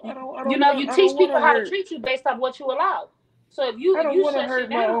you teach people how to treat you based on what you allow. So if you I don't want to hurt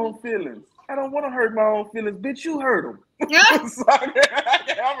my own feelings. I don't want to hurt my own feelings, bitch. You hurt them. So I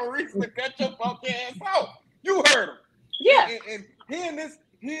have a reason to cut your fucking ass out. You hurt them. Yeah. And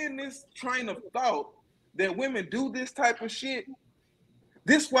hearing this train of thought that women do this type of shit.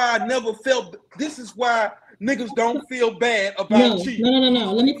 This is why I never felt. This is why niggas don't feel bad about cheating.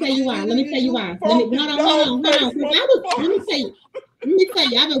 No. Let me tell you why. Hold on. Let me tell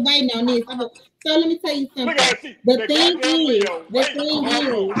you. I've been waiting on this. So let me tell you something. The thing is,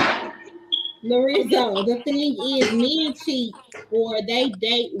 Lorenzo, the thing is, men cheat or they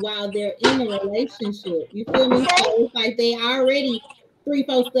date while they're in a relationship. You feel me? So it's like they already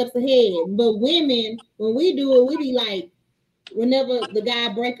 3-4 steps ahead. But women, when we do it, we be like, whenever the guy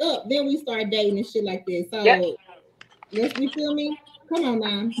break up, then we start dating and shit like this. So you feel me? Come on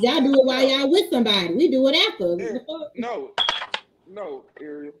now. Y'all do it while y'all with somebody. We do it after. No,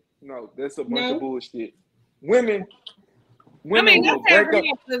 Ariel. No, that's a bunch of bullshit. Women will break up.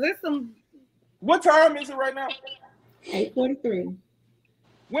 What time is it right now? 8:43.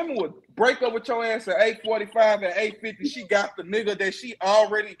 Women would break up with your ass at 8:45 and 8:50. She got the nigga that she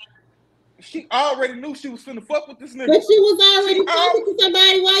already knew she was finna fuck with this nigga. But she was already talking to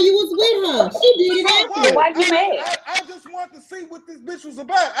somebody while you was with her. She did it after. Why you mad? I just wanted to see what this bitch was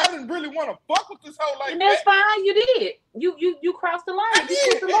about. I didn't really want to fuck with this hoe like that. And that's fine. You did. You crossed the line. You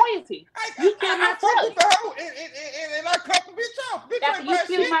killed the loyalty. You killed my trust. And I cut the bitch off. After you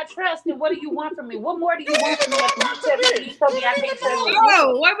killed my trust, then what do you want from me? What more do you want from me after you told me I can't trust you?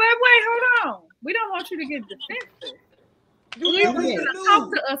 Oh, wait, hold on. We don't want you to get defensive. You need to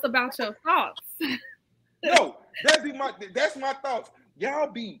talk to us about your thoughts. No, that's my thoughts. Y'all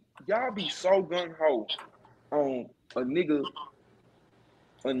be so gung ho on a nigga,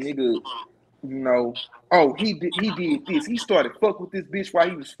 oh, he did this. He started fucking with this bitch while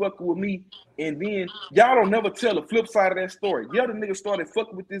he was fucking with me. And then y'all don't never tell the flip side of that story. The other nigga started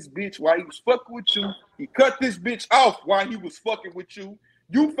fucking with this bitch while he was fucking with you. He cut this bitch off while he was fucking with you.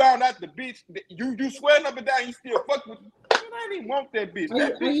 You found out the bitch, you swearing up and down, he still fucking with you. I didn't want that bitch.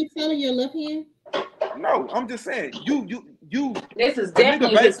 Are you telling your left hand? No, I'm just saying. You. This is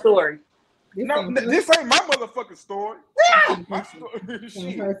definitely his story. This ain't my motherfucking story. My story.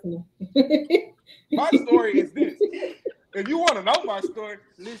 My story is this. If you want to know my story,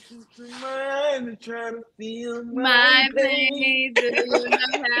 listen to mine and try to feel my pain. Do you know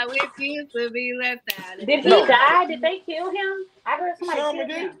how it feels to be left out? Did he die? Did they kill him? I heard somebody kill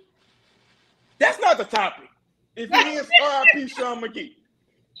him. That's not the topic. If it is R.I.P. Sean McGee.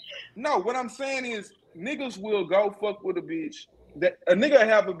 No, what I'm saying is niggas will go fuck with a bitch. That a nigga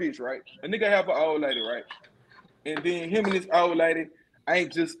have a bitch, right? A nigga have an old lady, right? And then him and this old lady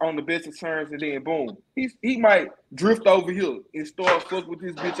ain't just on the best of terms, and then boom, he might drift over here and start fuck with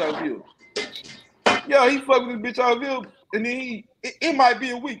this bitch over here. Yo, he fuck with this bitch over here, and then it might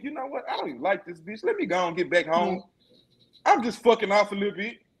be a week. You know what? I don't even like this bitch. Let me go and get back home. I'm just fucking off a little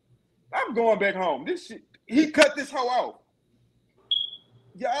bit. I'm going back home. This shit. He cut this hoe off.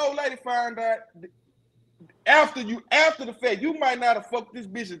 Your old lady find out After the fact, you might not have fucked this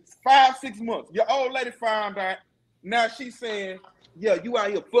bitch in 5-6 months. Your old lady found out. Now she's saying, yeah, you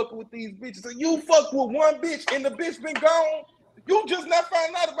out here fucking with these bitches. So you fuck with one bitch and the bitch been gone. You just not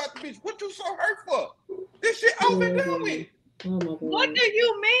found out about the bitch. What you so hurt for? This shit over and done with. Oh my God. What do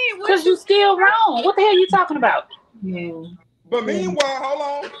you mean? Because you still wrong. What the hell you talking about? Yeah. But meanwhile,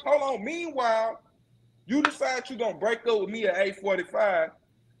 hold on. Meanwhile, you decide you gonna break up with me at 8:45.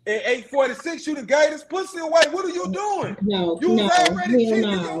 At 8:46, you done gave this pussy away. What are you doing? No, You was already cheating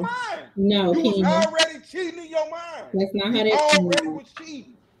no. in your mind. No, You was Keenan. already cheating in your mind. That's not how You that already was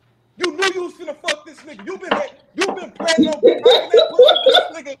cheating. You knew you was finna fuck this nigga. You been planning on popping that pussy for this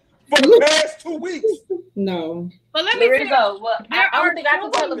nigga for the past 2 weeks. No. But let me say, Lorenzo, well, there I are don't think I can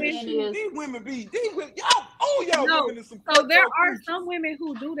tell some the man is. These women, y'all No. women is some. So there are some women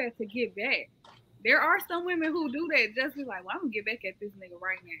who do that to get back. There are some women who do that just be like, well, I'm gonna get back at this nigga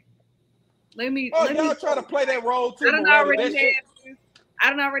right now. Let me Try to play that role too. I done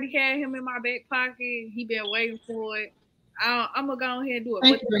already had him in my back pocket. He been waiting for it. I'm gonna go ahead and do it.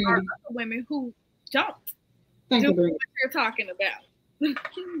 Thank but you, there are Brandy. other women who don't Thank do you, what Brandy. you're talking about.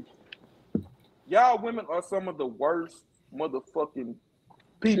 Y'all women are some of the worst motherfucking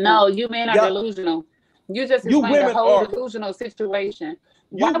people. No, you men are Y'all- delusional. You just You explained the women whole are- delusional situation.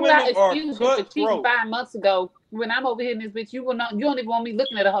 You Why would I women are excuse you for cheating cutthroat. 5 months ago when I'm over here in this bitch? You will not. You don't even want me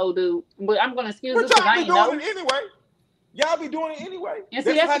looking at a whole dude. But I'm gonna excuse But this because y'all I be ain't know. doing it anyway. Y'all be doing it anyway. And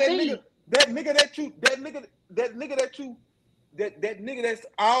see, that's the thing. That nigga that's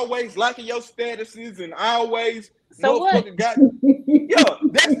always liking your statuses and always So what? motherfucking yeah,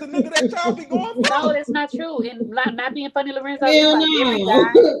 that's the nigga that y'all be going for. No, that's not true. And not being funny, Lorenzo. Hell It's no.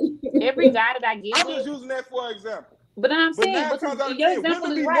 like every guy that I get I'm with. just using that for example. But I'm But saying, 9 but times out of your 10, example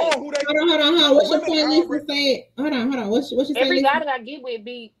women is be right. knowing who they. Hold on. What's your Women point, Lisa? already- Say hold on. What's your Every saying? guy that I get with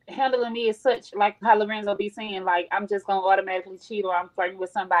be handling me as such, like how Lorenzo be saying, like I'm just gonna automatically cheat or I'm flirting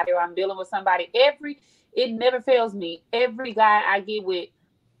with somebody or I'm dealing with somebody. It never fails me. Every guy I get with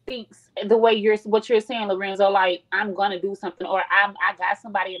thinks the way what you're saying, Lorenzo, like I'm gonna do something or I got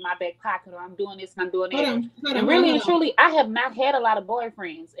somebody in my back pocket or I'm doing this and I'm doing that. And really and truly, I have not had a lot of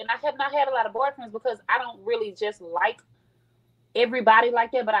boyfriends. And I have not had a lot of boyfriends because I don't really just like everybody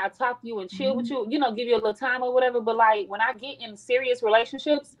like that, but I'll talk to you and chill with you, give you a little time or whatever. But like when I get in serious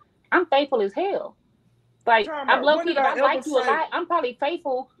relationships, I'm faithful as hell. Like I'm low key, if I like you a lot, I'm probably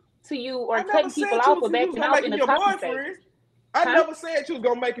faithful to you or cutting people off or backing out in the talking stage. I never said you was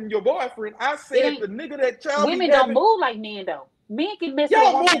gonna make him your boyfriend. I said the nigga that y'all women be don't having, move like men though. Men can mess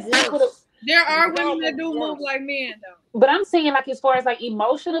y'all with a woman. move worse. There are Y'all women that do move move worse. like men though. But I'm saying like as far as like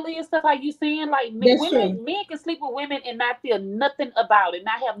emotionally and stuff, like you saying like men can sleep with women and not feel nothing about it,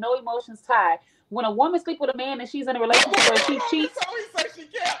 not have no emotions tied. When a woman sleep with a man and she's in a relationship where she cheats, That's how he say she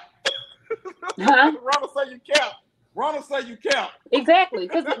cap. Huh? Ronald say you cap. Exactly,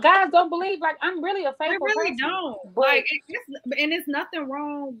 because guys don't believe like I'm really a faithful They really person. don't. But Like it's nothing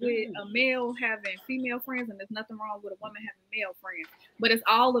wrong with a male having female friends, and there's nothing wrong with a woman having male friends. But it's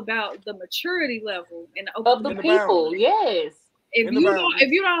all about the maturity level and of the people, yes. If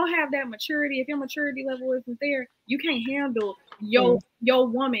you don't have that maturity, if your maturity level isn't there, you can't handle your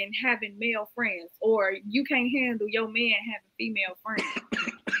woman having male friends, or you can't handle your man having female friends.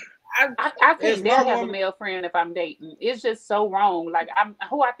 I can't dare have a male friend if I'm dating. It's just so wrong. Like I'm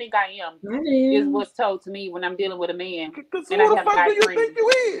who I think I am is what's told to me when I'm dealing with a man. And who the fuck do you think you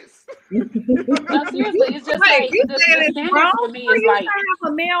is? No, seriously, it's just like the standard for me is like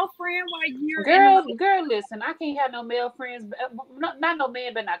have a male friend while you're girl. Listen, I can't have no male friends. Not no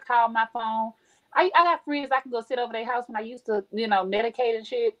man, but not call my phone. I got friends I can go sit over their house when I used to, medicate and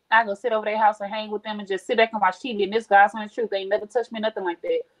shit. I go sit over their house and hang with them and just sit back and watch TV. And this guy's on the truth. They ain't never touched me, nothing like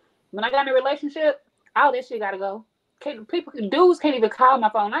that. When I got in a relationship, all that shit gotta go. Dudes can't even call my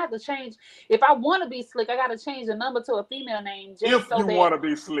phone. I have to change. If I want to be slick, I gotta change the number to a female name just so that want to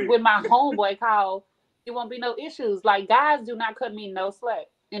be slick, when my homeboy call, it won't be no issues. Like guys do not cut me no slack,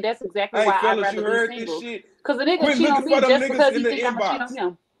 and that's exactly why I'd rather be single. Because the nigga cheat on me just because he think I'm gonna cheat on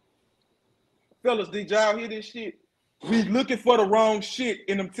him. Fellas, did y'all hear this shit? We looking for the wrong shit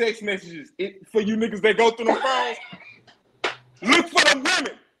in them text messages. For you niggas that go through them phones, look for them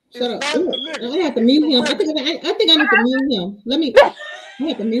women. Shut up. I have to mute him. I think I need to mute him. I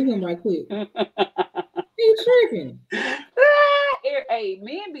have to mute him right quick. He tripping. Hey,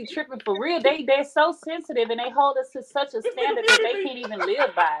 men be tripping for real. They're so sensitive and they hold us to such a standard that they can't even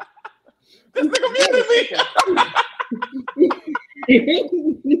live by. This nigga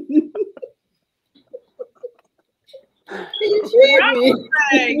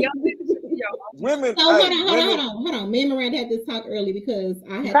Women. Hold on. Me and Miranda had this talk early because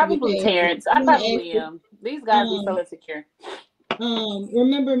I had probably Terrence. I probably am. These guys be so insecure.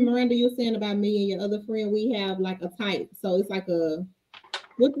 Remember Miranda, you were saying about me and your other friend, we have like a type. So it's like a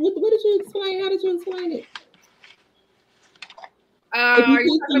what did you explain? How did you explain it? Are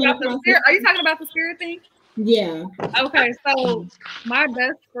you talking about the spirit thing? Yeah. Okay, so my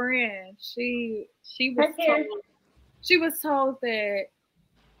best friend, she was told that.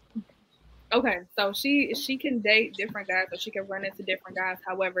 Okay, so she can date different guys, or she can run into different guys.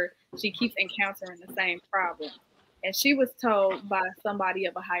 However, she keeps encountering the same problem, and she was told by somebody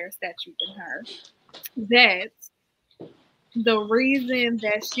of a higher stature than her that the reason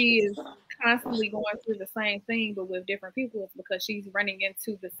that she is constantly going through the same thing but with different people is because she's running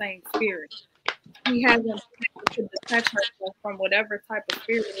into the same spirit. She hasn't been able to detach herself from whatever type of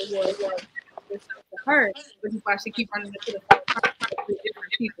spirit it was to her, which is why she keeps running into the same person with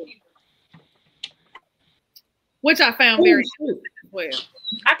different people. Which I found very interesting as well.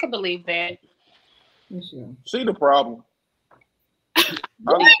 I can believe that. See the problem.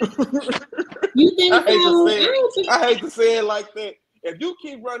 You think I hate to say it like that. If you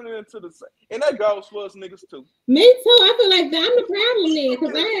keep running into the same, and that goes for us niggas too. Me too. I feel like I'm the problem there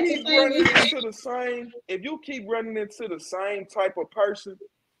because I had to say if you keep running into the same type of person,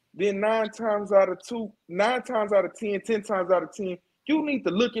 then 9 times out of 10, 10 times out of 10, you need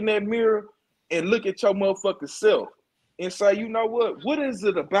to look in that mirror and look at your motherfucking self and say, you know what is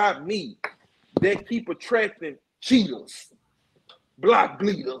it about me that keep attracting cheaters, block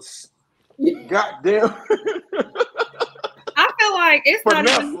bleeders, goddamn. I feel like it's not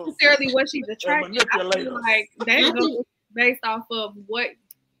even necessarily what she's attracting. I feel like that goes based off of what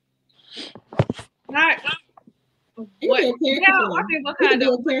not what kind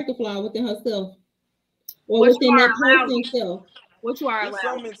of character flaw within herself or within that person's self. What you are allowed. It's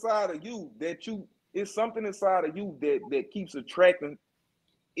something inside of you it's something inside of you that keeps attracting.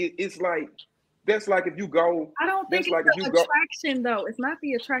 It's like that's like if you go. I don't think it's like the attraction though. It's not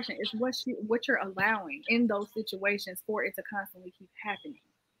the attraction. It's what you're allowing in those situations for it to constantly keep happening.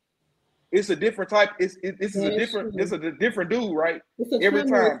 It's a different type. It's a different dude, right? Every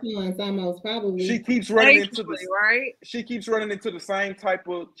time, almost probably. She keeps running into the same type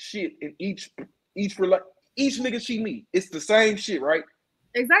of shit in each nigga she meet. It's the same shit, right?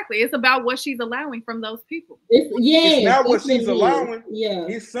 Exactly. It's about what she's allowing from those people. It's not what she's allowing. Yeah.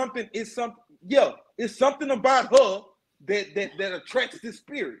 It's something about her that attracts this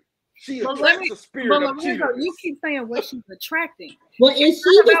spirit. She attracts a spirit of cheating. You keep saying what she's attracting. Well, is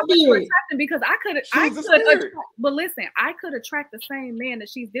she the spirit? Because but listen, I could attract the same man that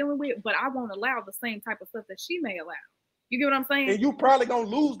she's dealing with, but I won't allow the same type of stuff that she may allow. You get what I'm saying? And you probably gonna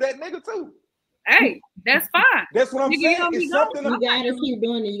lose that nigga too. Hey, that's fine. That's what I'm saying. It's something you gotta keep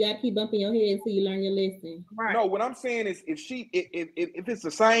doing it. You gotta keep bumping your head until you learn your lesson. Right. No, what I'm saying is if it's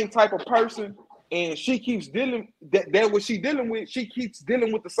the same type of person and she keeps dealing that what she dealing with, she keeps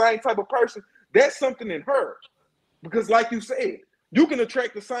dealing with the same type of person, that's something in her. Because like you said, you can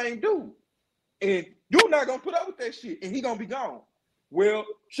attract the same dude and you're not gonna put up with that shit and he gonna be gone. Well,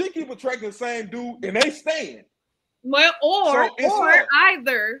 she keep attracting the same dude and they stand. Well, or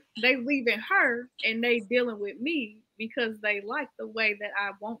either they leaving her and they dealing with me because they like the way that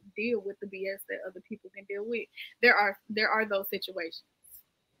I won't deal with the BS that other people can deal with. There are those situations.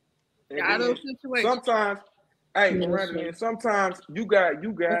 Sometimes, hey, Miranda, sometimes you got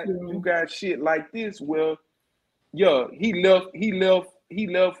shit like this. Well, yeah, he left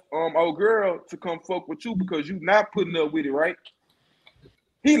old girl to come fuck with you because you not putting up with it, right?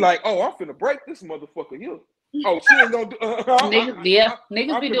 He like, oh, I'm finna break this motherfucker here. Oh, she ain't gonna do. Niggas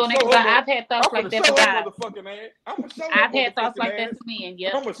be doing it. I've had thoughts like that for guys. I've had thoughts like that to me, and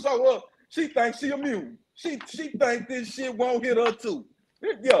yeah, I'm gonna show up. She thinks she immune. She thinks this shit won't hit her too.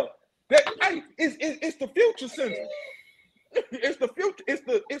 Yo, it's the future syndrome. It's the future.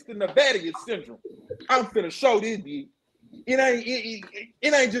 It's the Nevada syndrome. I'm finna show this dude. It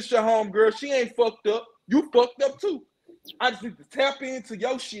ain't just your home girl. She ain't fucked up. You fucked up too. I just need to tap into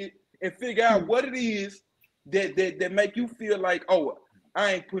your shit and figure out what it is that make you feel like, oh,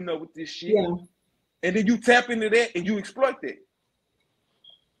 I ain't putting up with this shit. Yeah. And then you tap into that and you exploit that.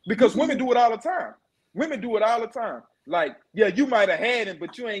 Because women do it all the time. Like, yeah, you might have had him,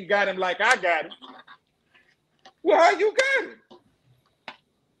 but you ain't got him like I got him. Well, how you got him?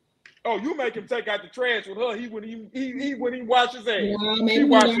 Oh, you make him take out the trash with her. He wouldn't wash his ass. No, he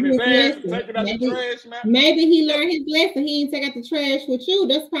washing his ass and taking out the trash, man. Maybe he learned his lesson. He didn't take out the trash with you.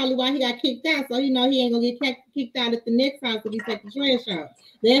 That's probably why he got kicked out. So he ain't gonna get kicked out at the next house if he take the trash out.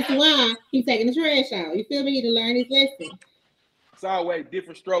 That's why he's taking the trash out. You feel me? He to learn his lesson. It's always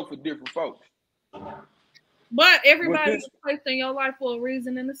different stroke for different folks. But everybody is placed in your life for a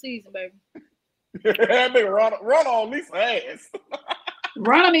reason and a season, baby. That nigga run on Lisa ass.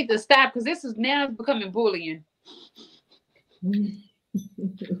 Ron need to stop because this is now becoming bullying. Man,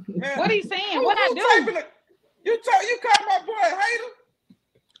 What are you saying? What I do? You call my boy a hater?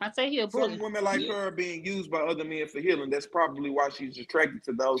 I say he a bully. Some women like her are being used by other men for healing. That's probably why she's attracted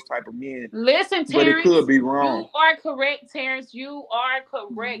to those type of men. Listen, but Terrence, it could be wrong. You are correct, Terrence. You are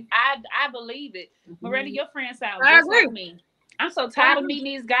correct. I believe it. Miranda, your friend sounds just like me. I'm so tired of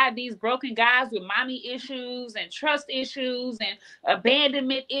meeting these broken guys with mommy issues and trust issues and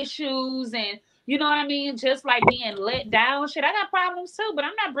abandonment issues and you know what I mean? Just like being let down. Shit, I got problems too, but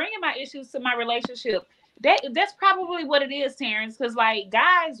I'm not bringing my issues to my relationship. That's probably what it is, Terrence, because like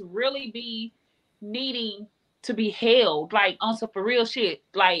guys really be needing to be held, like on some for real shit.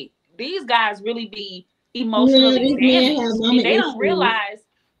 Like these guys really be emotionally damaged. And they don't realize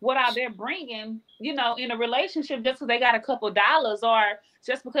what are they bringing, you know, in a relationship just because they got a couple dollars or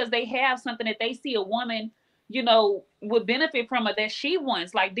just because they have something that they see a woman, you know, would benefit from it that she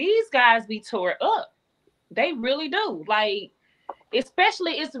wants. Like these guys be tore up. They really do. Like,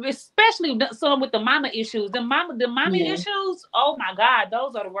 especially some with the mama issues. The mama issues, oh my God,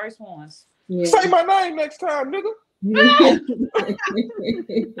 those are the worst ones. Yeah. Say my name next time, nigga.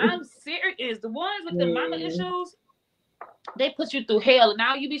 I'm serious. The ones with the mama issues, they put you through hell, and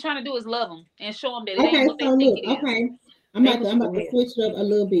all you be trying to do is love them and show them that it ain't what they think it is. Okay, I'm about to switch it up a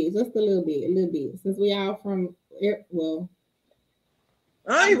little bit, just a little bit, since we all from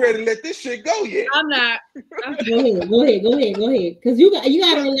I ain't ready to let this shit go yet. I'm not. Go ahead. Because you got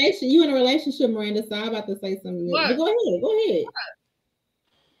a relation. You in a relationship, Miranda. So I'm about to say something. But go ahead.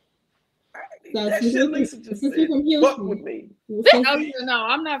 So since you're from Houston, with me. No,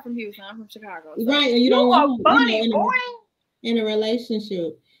 I'm not from Houston. I'm from Chicago. So. Right, and you don't want in a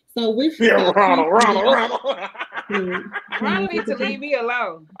relationship. So which Ronald. Ronald needs to leave me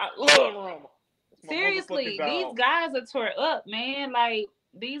alone. I love Ronald. Seriously, these guys are tore up, man. Like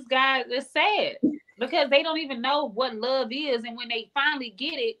these guys, it's sad because they don't even know what love is, and when they finally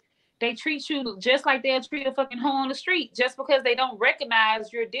get it, they treat you just like they'll treat a fucking hoe on the street, just because they don't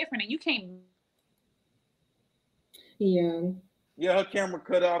recognize you're different, and you can't. Yeah, her camera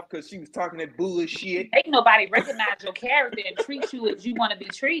cut off because she was talking that bullshit. Ain't nobody recognize your character and treat you as you want to be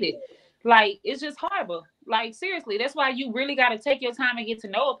treated. Like, it's just horrible. Like, seriously, that's why you really got to take your time and get to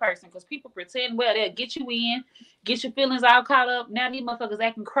know a person, because people pretend, well, they'll get you in, get your feelings all caught up. Now these motherfuckers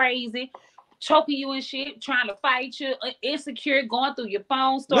acting crazy, choking you and shit, trying to fight you, insecure, going through your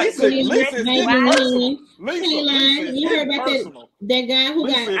phone, Lisa, you heard about that guy who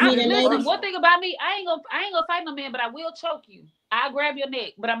got one thing about me, I ain't gonna fight no man, but I will choke you. I'll grab your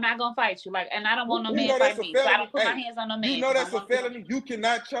neck, but I'm not gonna fight you. Like, and I don't want no man fight me. So I don't put my hands on no man. You know that's a felony. You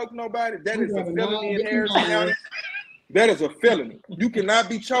cannot choke nobody. That is a felony in Harrison County. That is a felony. You cannot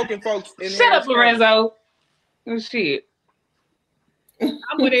be choking folks in Shut up, Lorenzo. Oh shit. I'm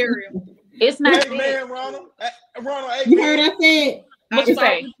with Ariel. It's not. Hey, man, Ronald. You heard I said. What you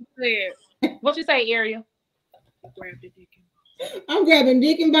say? What you say, Ariel? I'm grabbing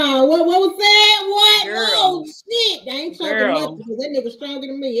dick and ball. What was that? What? Girl. Oh shit! They ain't choking nothing because that nigga stronger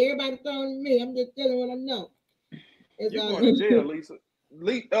than me. Everybody stronger than me. I'm just telling what I know. You going to jail,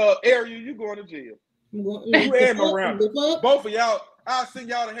 Lisa? Ariel, you going to jail? You and Miranda. Both of y'all. I'll send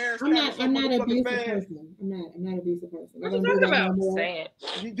y'all to Harris County. I'm not an abusive person. I'm not an abusive person. What you talking about? Sad.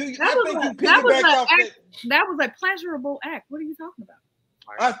 That was a pleasurable act. What are you talking about?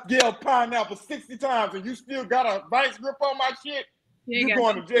 I yelled pineapple 60 times and you still got a vice grip on my shit. You're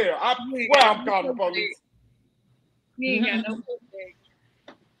going to jail. I swear I'm calling the police. You ain't got no pussy.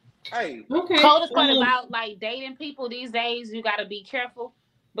 Hey. Okay. Coldest part about like dating people these days, you got to be careful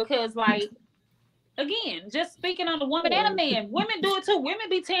because like, again, just speaking on the woman and a man, women do it too. Women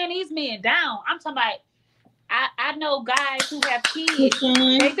be tearing these men down. I'm talking about, I know guys who have kids. They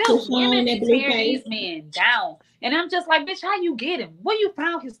do. Women be tearing these men down. And I'm just like, bitch, how you get him? Where you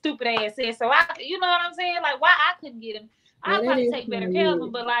found his stupid ass at? So you know what I'm saying? Like, why I couldn't get him? I'll probably take better care of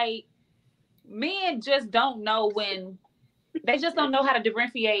him. But like, men just don't know they just don't know how to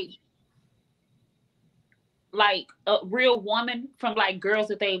differentiate like a real woman from like girls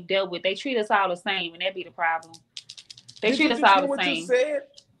that they've dealt with. They treat us all the same, and that be the problem. They treat us all the same. You said,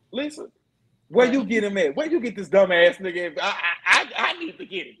 Lisa, where you get him at? Where you get this dumb ass nigga? I need to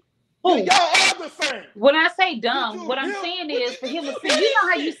get him. Y'all are the same. When I say dumb, what I'm saying is for him to see. You know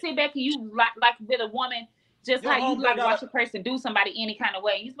how you sit back and you like with a woman, just how you like watch a person do somebody any kind of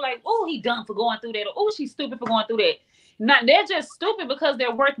way. You be like, oh, he dumb for going through that, or oh, she's stupid for going through that. They're just stupid because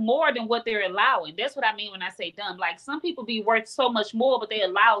they're worth more than what they're allowing. That's what I mean when I say dumb. Like some people be worth so much more, but they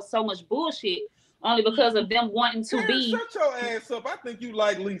allow so much bullshit only because of them wanting to be. Shut your ass up. I think you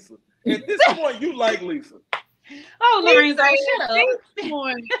like Lisa. At this point, you like Lisa. Oh, Lorenzo, shut up.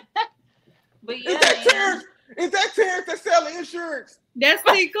 But yeah, Is that Terrence that selling insurance? That's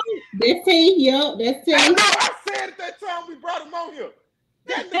T. That's T. Yup, that's T. I know. I said at that time we brought him on here.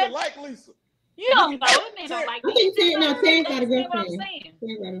 That nigga like Lisa. You don't know. That nigga don't like I think Terrence got a What I'm girlfriend.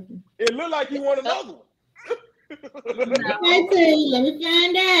 saying. It looked like he want another one. Let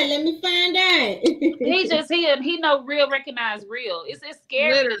me find out. He know real recognize real. It's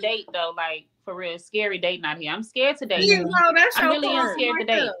scary to date though, like for real. Scary dating out here. I'm scared to date. No, that's I really am scared to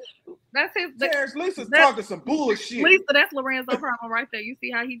date. That's his. Terrence, Lisa's talking some bullshit. Lisa, that's Lorenzo problem right there. You see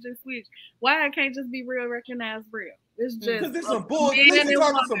how he just switched? Why it can't just be real, recognize real? It's just because it's some bullshit. Lisa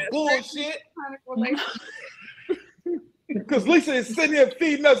talking some bullshit. Because Lisa is sitting here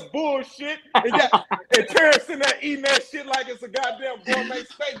feeding us bullshit, and Terrence sitting there eating that shit like it's a goddamn gourmet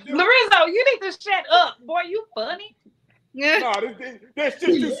steak. Lorenzo, you need to shut up, boy. You funny? Yeah. No, that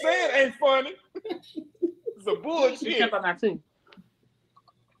shit you saying ain't funny. It's a bullshit.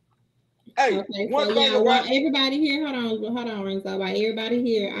 Hey, okay, one so thing yeah, about everybody here, hold on, Renzo. By everybody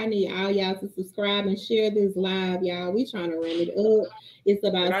here, I need all y'all to subscribe and share this live, y'all. We trying to run it up. It's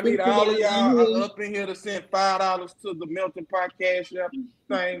about. And I need all of y'all up in here to send $5 to the Melting Podcast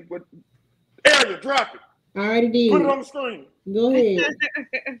thing. But Ariel, drop it. I already did. Put it on the screen. Go ahead.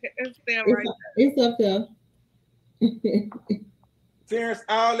 It's up there. Terrence,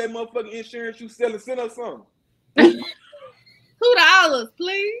 all that motherfucking insurance you selling, send us some. $2,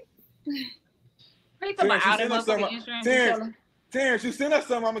 please. Terrence, you send us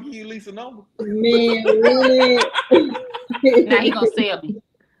some, I'm gonna give you Lisa number. Man, what? Now he gonna sell me.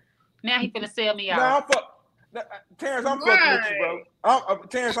 Now he finna sell me out. Terrence, I'm fucking with you, bro.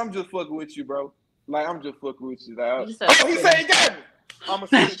 Terrence, I'm just fucking with you, bro. Like I'm just fucking with you, dog. He said he got me. I'm gonna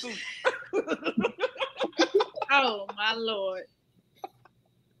send it too. Oh my Lord.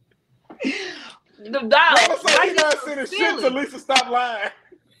 The dog. He not sending shit to Lisa. Stop lying.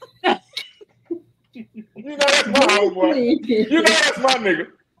 You know that's my homeboy. You know that's my nigga.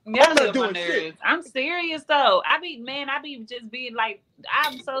 I'm not doing shit. I'm serious though. I be just being like,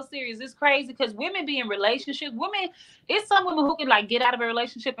 I'm so serious. It's crazy because women be in relationships. It's some women who can like get out of a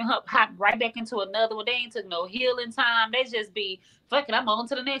relationship and hop right back into another one. They ain't took no healing time. They just be fucking. I'm on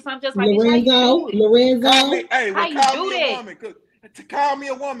to the next. I'm just like Lorenzo. Hey, well, call me a woman call me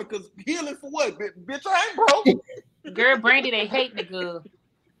a woman because healing for what? Bitch, I ain't broke. Girl, Brandy, they hate me good.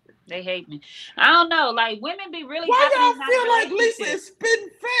 They hate me. I don't know. Like women be really. Why y'all feel like Lisa is spitting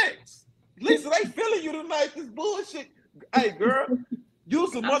facts? Lisa, they feeling you tonight. This bullshit. Hey, girl, you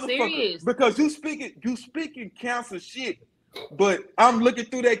some motherfucker because you speaking counsel shit. But I'm looking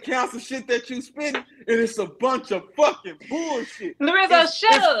through that counsel shit that you spitting, and it's a bunch of fucking bullshit. Lorenzo,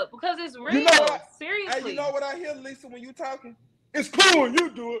 shut up because it's real. You know seriously. Hey, you know what I hear, Lisa, when you talking? It's cool when you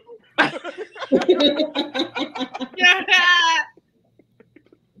do it.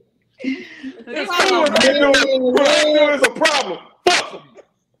 It's cool when they do it. What I do is a problem. Fuck them.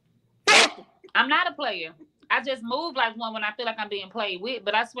 I'm not a player. I just move like one when I feel like I'm being played with,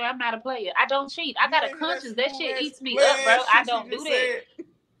 but I swear I'm not a player. I don't cheat. I got a conscience. That shit eats me up, bro. I don't do that.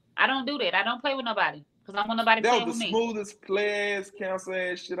 I don't do that. I don't play with nobody because I don't want nobody playing with me. That was the smoothest play-ass, counsel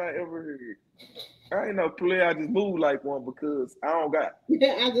ass shit I ever heard. I ain't no player. I just move like one because I don't got.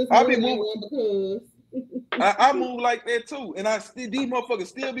 I move like that too, and these motherfuckers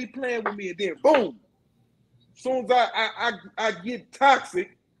still be playing with me, and then boom, as soon as I get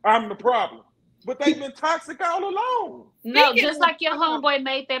toxic, I'm the problem. But they've been toxic all along. No, just like your homeboy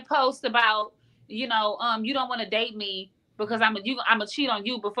made that post about, you don't want to date me because I'm a cheat on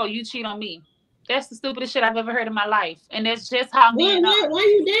you before you cheat on me. That's the stupidest shit I've ever heard in my life, and that's just how men are. Why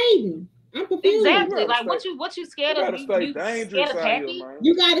you dating? I'm confused. Exactly. Like what you scared of? You gotta stay dangerous out here, man.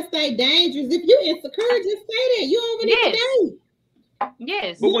 You gotta stay dangerous. If you insecure, just say that. You don't need to date.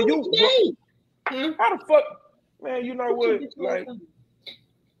 Yes. But when you date, how the fuck, man? You know what? Like,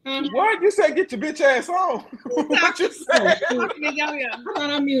 what you say? Get your bitch ass on. What you say? I thought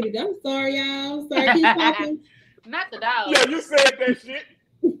I muted. I'm sorry, y'all. Sorry, keep talking. Not the dog. Yeah, you said that shit.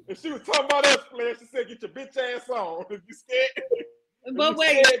 And she was talking about us players. She said, "Get your bitch ass on." If you scared. But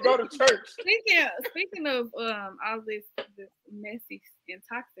wait, go to church. Speaking of all this messy and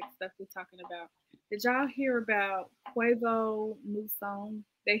toxic stuff we're talking about, did y'all hear about Quavo new song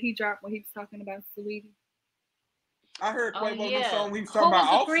that he dropped when he was talking about Saweetie? I heard Quavo new song. He was talking about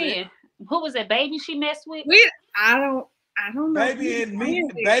Offset. Who was it? Baby she messed with? I don't know. Baby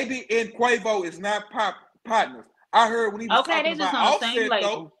and Quavo is not partners. I heard when he was talking about Offset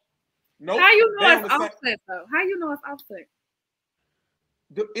though. Nope. How you know it's Offset though? How you know it's Offset?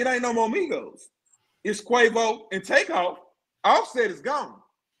 It ain't no more Migos. It's Quavo and Takeoff. Offset is gone.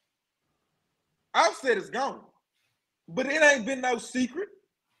 Offset is gone. But it ain't been no secret.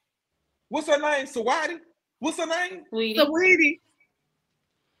 What's her name? Saweetie? What's her name? Saweetie.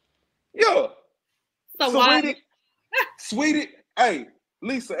 Yeah. Saweetie. Sweetie. Hey,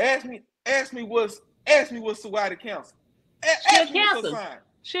 Lisa, ask me what's Saweetie counsel. Ask me what's her sign.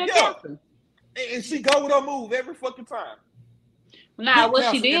 She'll counsel. And she go with her move every fucking time. Nah,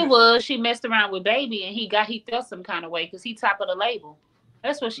 what she did was she messed around with Baby and he felt some kind of way because he top of the label.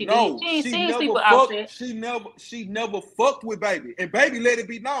 That's what she did. She ain't seriously with Offset. She never fucked with Baby. And Baby let it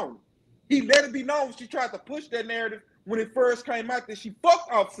be known. He let it be known she tried to push that narrative when it first came out that she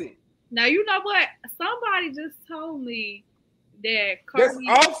fucked Offset. Now you know what? Somebody just told me that Cardi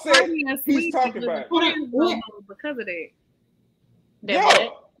and he's talking about because of that. Yeah.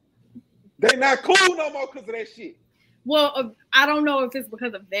 They not cool no more because of that shit. Well, I don't know if it's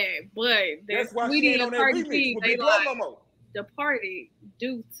because of that, but that's why she ain't on that remix with Big Love no more. The party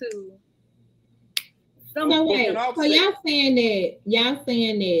due to so wait, so y'all saying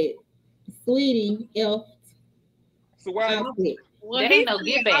that Sweetie L. So why? Well, that ain't no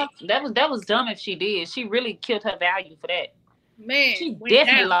get back. That was dumb if she did. She really killed her value for that. Man, she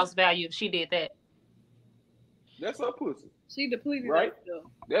definitely lost value if she did that. That's her pussy. She depleted right?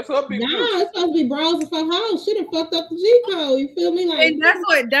 That's her big pussy. It's supposed to be browsing for hoes. She done fucked up the G code. You feel me? Like, and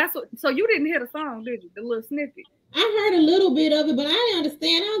that's what. So you didn't hear the song, did you? The little snippet. I heard a little bit of it, but I didn't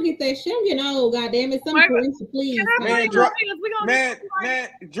understand. I don't get that shit. I'm getting old, goddamn it. Some Carisha, please. Man,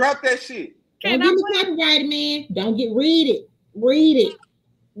 drop that shit. Don't get me copyrighted, man. Don't get read it.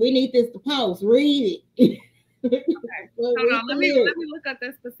 We need this to post. Read it. Okay. Hold on. Let me look up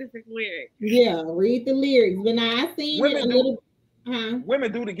that specific lyric. Yeah, read the lyrics. But now I seen it a little.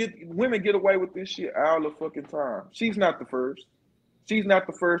 Women get away with this shit all the fucking time. She's not the first. She's not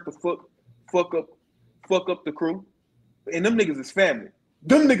the first to fuck up the crew. And them niggas is family.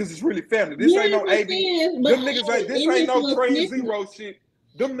 Them niggas is really family. This ain't no AB. Them niggas ain't. This ain't no Trey Zero shit.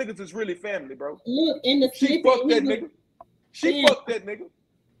 Them niggas is really family, bro. Look in the. She fucked that nigga. She fucked that nigga.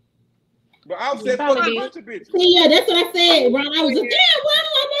 But I said fuck a bunch of bitches. See, yeah, that's what I said, Ron. I was like, damn, why do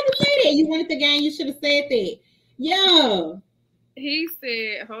I never say that? You wanted the game, you should have said that. Yeah. He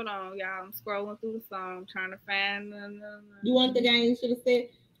said, hold on, y'all. I'm scrolling through the song, trying to find You wanted the game, you should have said.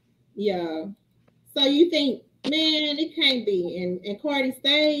 Yeah. So you think, man, it can't be. And Cardi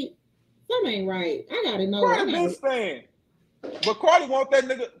stayed. Something ain't right. I gotta know. Cardi been staying. But Cardi want that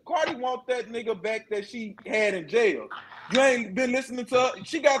nigga back that she had in jail. You ain't been listening to her.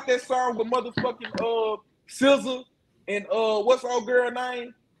 She got that song with motherfucking SZA and what's old girl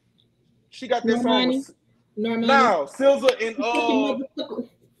name? She got that song. No, SZA and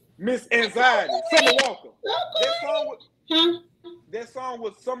Miss Anxiety, Summer Walker. That song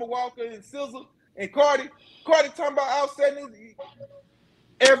with Summer Walker and SZA and Cardi. Cardi talking about outsetting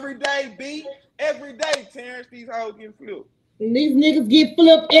every day, B. Every day, Terrence, these hoes getting flipped. And these niggas get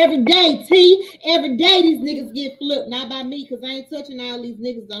flipped every day, T. Every day these niggas get flipped. Not by me, because I ain't touching all these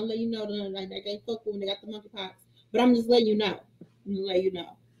niggas. Don't let you know that like they can't fuck with when they got the monkeypox. But I'm just letting you know.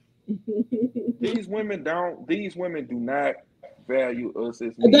 These women do not value us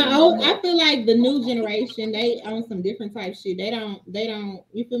as I feel like the new generation, they own some different type shit. They don't,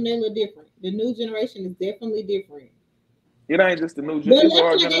 you feel me? They look different. The new generation is definitely different. It ain't just the new generation.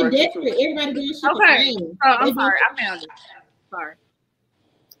 But it's like they desperate. Everybody doing shit. Okay. So I'm sorry, I found it. Sorry.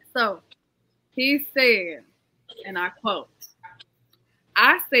 So he said, and I quote,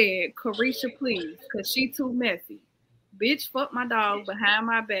 I said, Carisha, please, because she too messy. Bitch, fuck my dog behind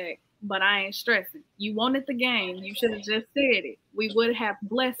my back, but I ain't stressing. You wanted the game. You should have just said it. We would have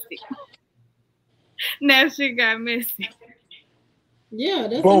blessed it. Now shit got messy. Yeah,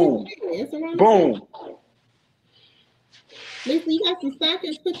 that's boom. Boom. Lisa, you got some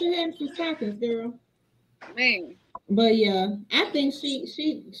stockings? Put your head in some stockings, girl. Man. But yeah, I think she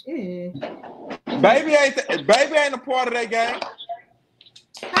Baby ain't a part of that game.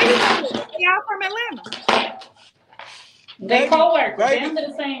 How you know? Y'all from Atlanta. They co-workers. They under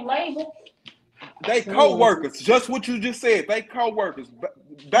the same label. They co-workers. Just what you just said. They co-workers.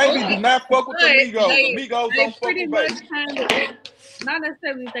 Baby do not fuck with the Migos. The Migos don't fuck with Baby. Kind of, not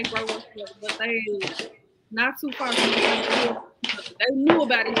necessarily they grow up together, but they not too far from each other. They knew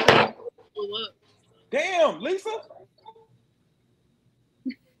about each other. Damn, Lisa.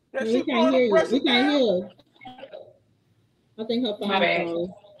 We can't hear you. We can't hear you. I think her phone. My bad.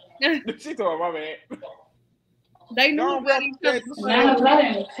 She told my bad. They knew about each other. Now I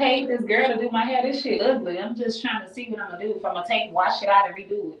didn't take this girl to do my hair. This shit ugly. I'm just trying to see what I'm gonna do. If I'm gonna wash it out and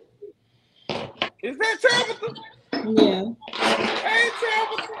redo it. Is that Tabitha? Yeah. Hey,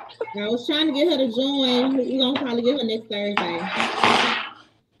 Tabitha. I was trying to get her to join. We're gonna probably get her next Thursday.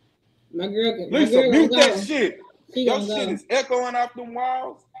 My girl Lisa, mute that go. shit. She Your gonna shit go. is echoing off them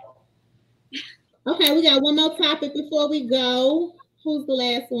walls. Okay, we got one more topic before we go. Who's the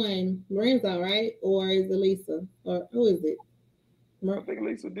last one? Lorenzo, right? Or is it Lisa? Or who is it? I think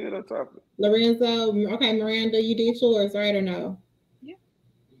Lisa did her topic. Lorenzo. Okay, Miranda, you did yours, right or no? Yeah.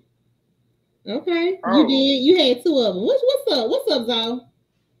 Okay, Oh. you did. You had two of them. What's up? What's up, Zoe?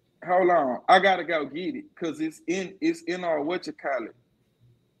 Hold on, I gotta go get it because it's in our what you call it.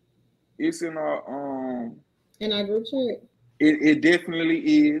 It's in our In our group chat. It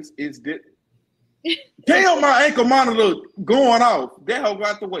definitely is. Damn, my ankle monitor going off. That hoe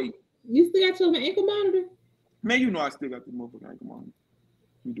got the weight. You still got your ankle monitor? Man, you know I still got the motherfucking ankle monitor.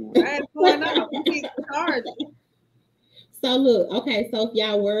 You doing That's going on. It's hard. So look, okay. So if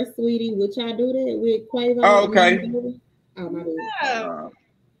y'all were Sweetie, would y'all do that with Quavo? Oh, okay. Oh my bad. Yeah.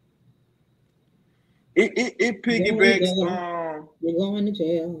 It piggybacks. You're going to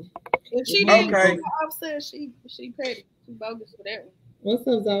jail. If she didn't Okay. go offset, she petty. She bogus for that one. What's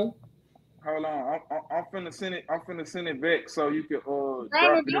up, Zoe? Hold on, I'm finna send it. I'm finna send it back so you can drop Ronald,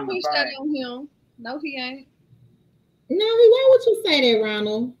 it in don't the wish that thing. on him. No, he ain't. No, why would you say that,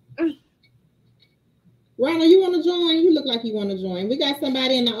 Ronald? Ronald, you want to join? You look like you want to join. We got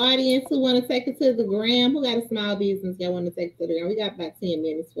somebody in the audience who want to take it to the gram. Who got a small business that want to take it to the gram? We got about 10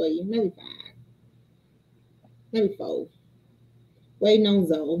 minutes for you. Maybe 5. Maybe 4. Waiting on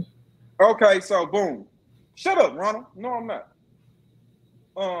Zoe. Okay, so boom. Shut up, Ronald. No, I'm not.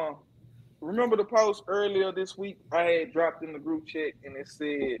 Remember the post earlier this week I had dropped in the group chat and it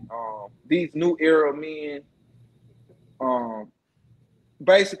said these new era men,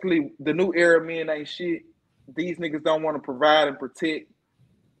 basically the new era men ain't shit. These niggas don't want to provide and protect.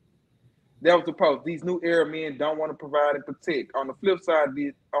 That was the post. These new era men don't want to provide and protect. On the flip side of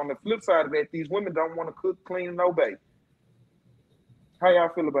that, these women don't want to cook, clean, and obey. How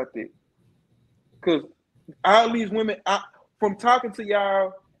y'all feel about that? Because all these women, from talking to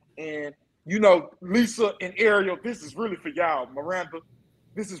y'all, and you know, Lisa and Ariel, this is really for y'all. Miranda,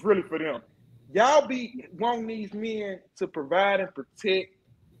 this is really for them. Y'all be wanting these men to provide and protect,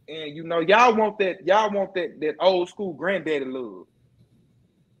 and you know, y'all want that old school granddaddy love.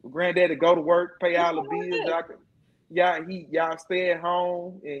 Granddaddy go to work, pay all the bills. Y'all stay at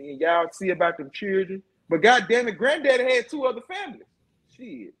home and y'all see about them children. But goddamn it, granddaddy had 2 other families.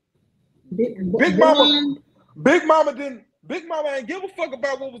 Shit. Big Mama ain't give a fuck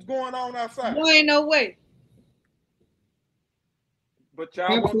about what was going on outside. There ain't no way. But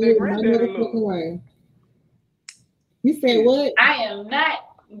y'all want that granddaddy love. You said what? I am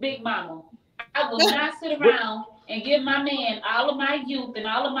not Big Mama. I will not sit around and give my man all of my youth and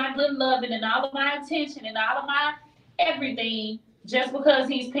all of my good loving and all of my attention and all of my everything just because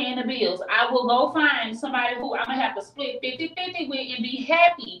he's paying the bills. I will go find somebody who I'm going to have to split 50-50 with and be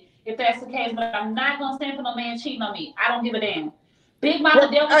happy if that's the case, but I'm not going to stand for no man cheating on me. I don't give a damn. Big Mama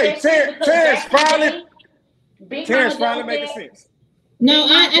dealt with that because Terrence finally making sense. No,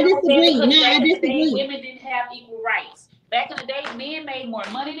 I disagree. I disagree. Women didn't have equal rights. Back in the day, men made more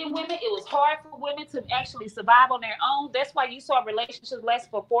money than women. It was hard for women to actually survive on their own. That's why you saw relationships last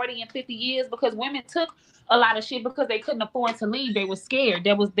for 40 and 50 years because women took a lot of shit because they couldn't afford to leave. They were scared.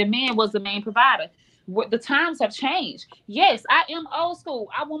 The man was the main provider. The times have changed. Yes, I am old school.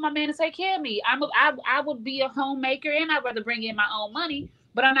 I want my man to take care of me. I would be a homemaker and I'd rather bring in my own money.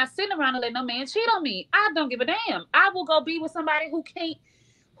 But I'm not sitting around and letting no man cheat on me. I don't give a damn. I will go be with somebody who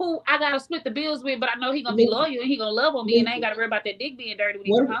I gotta split the bills with, but I know he gonna be loyal and he gonna love on me, and I ain't gotta worry about that dick being dirty when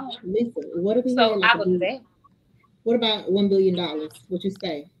he come home. What if he so I would do that. What about $1 billion? Would you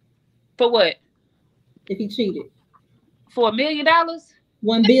stay? For what? If he cheated. For $1 million?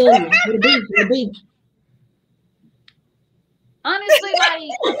 $1 billion. Would it be? Honestly, like,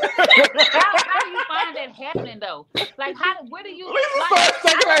 how do you find that happening though? Like, where do you?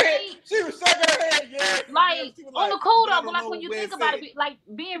 She was shaking her head. Yeah. Like on the cool though, but like when you think about it, like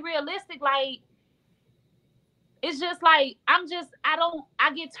being realistic, like it's just like I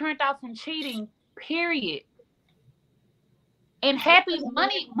get turned off from cheating. Period. And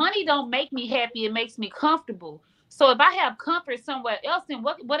money don't make me happy. It makes me comfortable. So if I have comfort somewhere else, then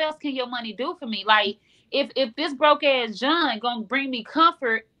what else can your money do for me? Like. If this broke ass John gonna bring me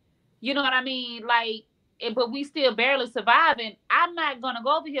comfort, you know what I mean? Like, but we still barely surviving. I'm not gonna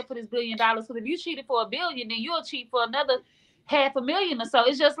go over here for this $1 billion. Because if you cheated for $1 billion, then you'll cheat for another $500,000 or so.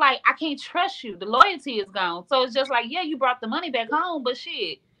 It's just like I can't trust you. The loyalty is gone. So it's just like, yeah, you brought the money back home, but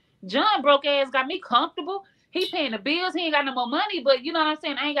shit, John broke ass got me comfortable. He paying the bills. He ain't got no more money, but you know what I'm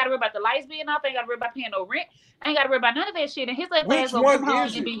saying? I ain't got to worry about the lights being off. I ain't got to worry about paying no rent. I ain't got to worry about none of that shit. And his ass gonna come home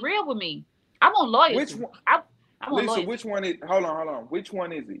and be real with me. I want loyalty. Which one? Lisa, which one is? Hold on. Which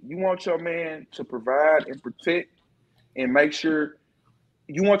one is it? You want your man to provide and protect, and make sure.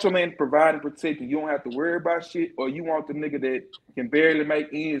 You want your man to provide and protect, and you don't have to worry about shit, or you want the nigga that can barely make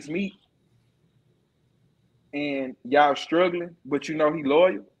ends meet, and y'all struggling, but you know he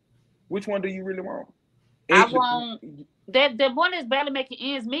loyal. Which one do you really want? I want that the one that's barely making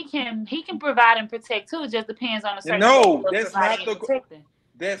ends meet. He can provide and protect too. It just depends on a certain. No, that's not the.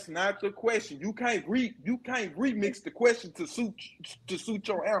 That's not the question. You can't remix the question to suit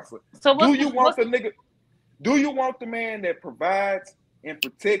your answer. So do you want the man that provides and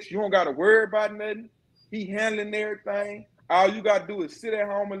protects? You don't gotta worry about nothing. He handling everything. All you gotta do is sit at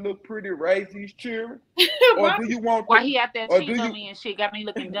home and look pretty, raise these children. Or do you want? Why he out there cheating on me and shit? Got me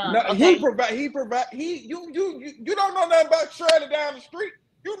looking dumb. No, okay. He provide. You don't know nothing about Shirley down the street.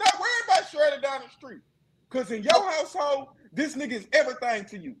 You not worried about Shirley down the street. Cause in your household, this nigga is everything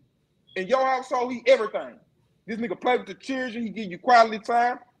to you. In your household, he everything. This nigga play with the children. He give you quality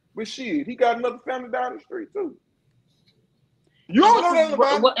time. But shit, he got another family down the street too. You don't know nothing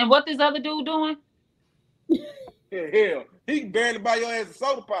about and what this other dude doing? Yeah, hell, he can barely buy your ass a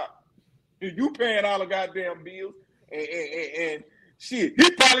soda pop. You paying all the goddamn bills, and shit,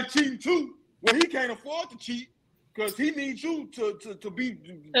 he probably cheating too. Well, he can't afford to cheat because he needs you to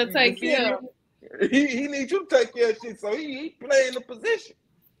take care. He needs you to take care of shit. So he playing the position.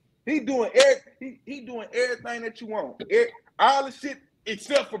 He doing everything that you want. All the shit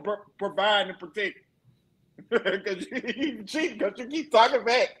except for providing and protecting. Because you cheat because you keep talking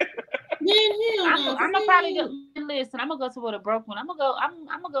back. I'm gonna probably go. Listen, I'm gonna go to where the broke one. I'm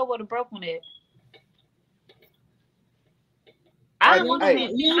gonna go where the broke one is. I don't want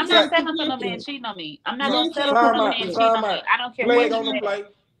I'm not settling for no man cheating on me. I'm not gonna settle for no man cheating on me. I don't care what you say.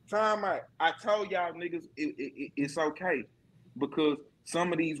 Time out. I told y'all niggas it's okay because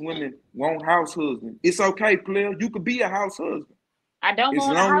some of these women want house husband. It's okay, player. You could be a house husband. I don't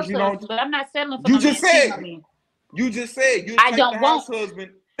want a house husband, but I'm not settling for no man cheating on me. You just said you I don't want house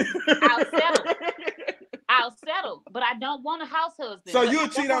husband. I'll settle, but I don't want a house husband. So you'll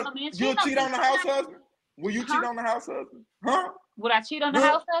cheat on the house husband? Will you cheat on the house husband? Huh? Would I cheat on the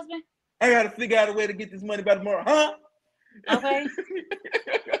house husband? I gotta figure out a way to get this money by tomorrow, huh? Okay.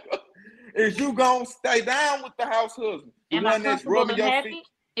 Is you gonna stay down with the house husband? The Am one I that's comfortable rubbing and your happy? feet?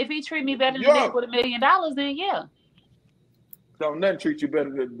 If he treat me better than that with $1 million, then yeah. Don't nothing treat you better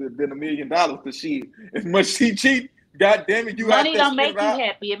than $1 million to shit. As much as he cheat, God damn it, you money don't make you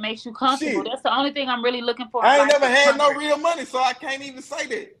happy. It makes you comfortable. Shit. That's the only thing I'm really looking for. I ain't never had no real money, so I can't even say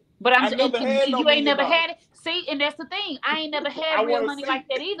that. But you ain't never had it. See, and that's the thing. I ain't never had real money like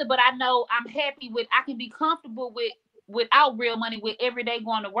that either. But I know I'm happy with. I can be comfortable without real money, with everyday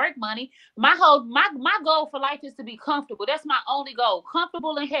going to work money. My goal for life is to be comfortable. That's my only goal.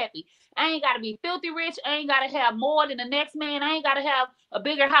 Comfortable and happy. I ain't got to be filthy rich. I ain't got to have more than the next man. I ain't got to have a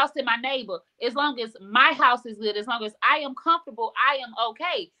bigger house than my neighbor. As long as my house is good, as long as I am comfortable, I am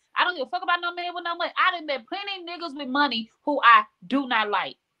okay. I don't give a fuck about no man with no money. I done met plenty of niggas with money who I do not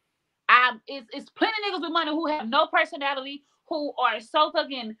like. It's plenty of niggas with money who have no personality, who are so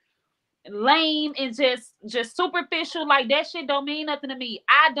fucking lame and just superficial. Like that shit don't mean nothing to me.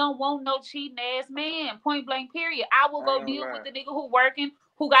 I don't want no cheating ass man. Point blank. Period. I will go deal with the nigga who working,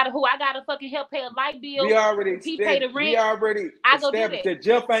 who I gotta fucking help pay a light bill. We already pay the rent. We already established that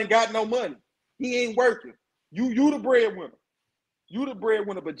Jeff ain't got no money. He ain't working. You the breadwinner. You the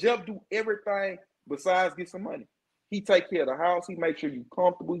breadwinner, but Jeff do everything besides get some money. He take care of the house. He make sure you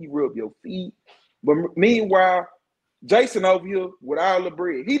comfortable. He rub your feet. But meanwhile, Jason over here with all the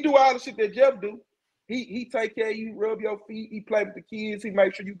bread. He do all the shit that Jeff do. He take care of you, rub your feet. He play with the kids. He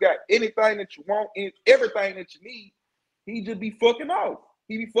make sure you got anything that you want and everything that you need. He just be fucking off.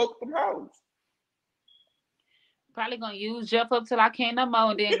 He be fucking them hoes. Probably gonna use Jeff up till I can't no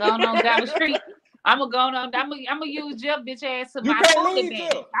more, and then going on down the street. I'm gonna use Jeff bitch ass to my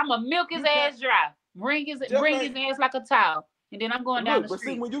advantage. I'm gonna milk his ass dry. Bring his ass like a towel, and then I'm going down the street.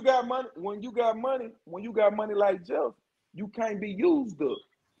 But see, when you got money like Jeff, you can't be used up.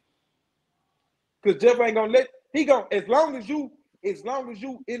 Cause Jeff ain't gonna as long as you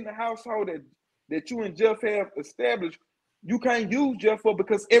in the household that you and Jeff have established, you can't use Jeff up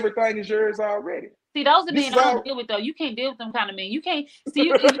because everything is yours already. See, those are men I don't deal with though. You can't deal with them kind of men. You can't see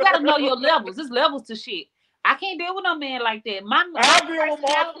you gotta know your levels. There's levels to shit. I can't deal with no man like that. My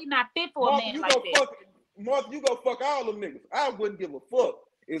personality not fit for a man like that. Martha, you go fuck all them niggas. I wouldn't give a fuck.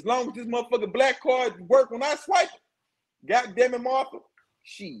 As long as this motherfucking black card work when I swipe it. God damn it, Martha.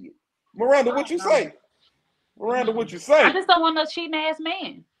 Shit. Miranda, what you say? Miranda, what you say? I just don't want no cheating ass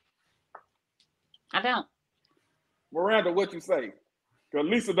man. I don't. Miranda, what you say? Cause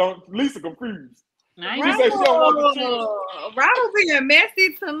Lisa confused. She said she don't want the cheater. Ronald being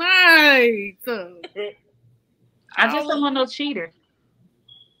messy tonight. I just don't want no cheater.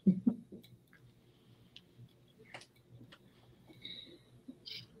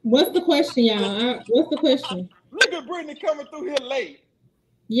 What's the question, y'all? What's the question? Look at Brittany coming through here late.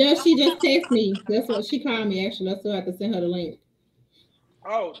 Yeah, she just texted me. That's what she called me, actually. I still have to send her the link.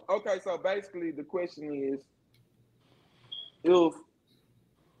 Oh, okay. So basically, the question is, if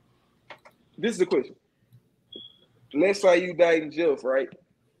this is the question. Let's say you dating Jeff, right?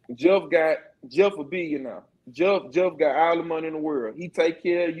 Jeff a billionaire. Jeff got all the money in the world. He take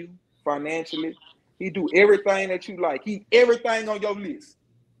care of you financially. He do everything that you like. He everything on your list.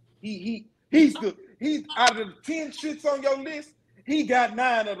 He's out of the 10 shits on your list, he got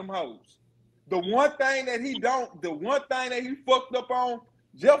 9 of them hoes. The one thing that he fucked up on,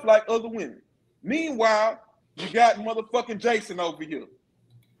 Jeff like other women. Meanwhile, you got motherfucking Jason over here.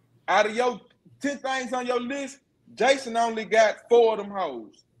 Out of your 10 things on your list, Jason only got 4 of them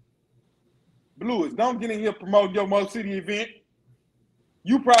hoes. Blues, don't get in here promoting your Mo City event.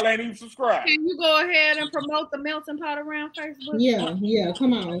 You probably ain't even subscribed. Can you go ahead and promote the melting pot around Facebook? Yeah.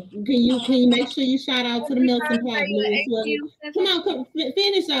 Come on. Can you make sure you shout out to the melting pot, Blues? Come on,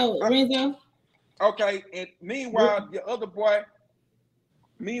 finish out, Renzo. Okay, and meanwhile, your other boy,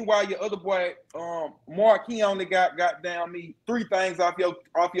 Mark, he only got down me 3 things off your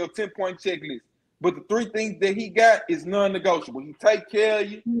 10-point checklist. But the 3 things that he got is non-negotiable. He take care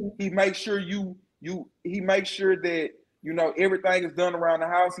of you. He makes sure he makes sure that everything is done around the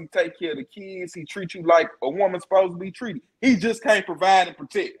house. He take care of the kids. He treats you like a woman's supposed to be treated. He just can't provide and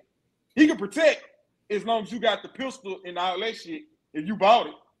protect. He can protect as long as you got the pistol and all that shit if you bought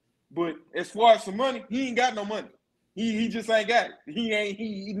it. But as far as some money, he ain't got no money. He just ain't got it.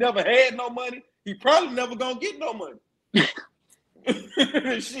 He never had no money. He probably never gonna get no money.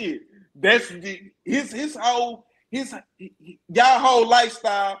 Shit. That's his whole y'all whole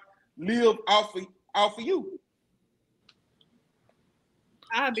lifestyle live off of you.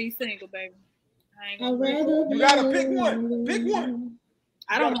 I'll be single, baby. I'd rather you gotta pick one. Pick one.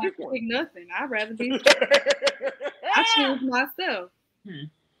 I don't have to pick nothing. I'd rather be I choose myself. I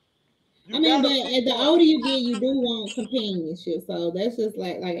mean, but the older you get, you do want companionship. So that's just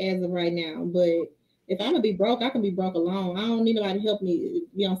like as of right now. But if I'm gonna be broke, I can be broke alone. I don't need nobody to help me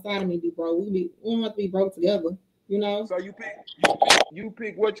be on side of me be broke. We don't have to be broke together, So you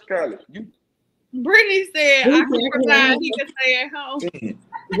pick what you call it. Brittany said I can provide, he can stay at home. She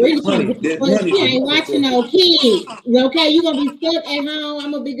ain't watching no kids. Okay, you gonna be stuck at home.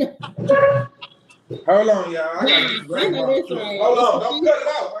 I'm gonna be good. Hold on, y'all. I know this right. Hold on, don't cut it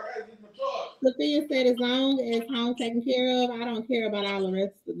out. I gotta get my charge. Sophia said as long as home taken care of, I don't care about all the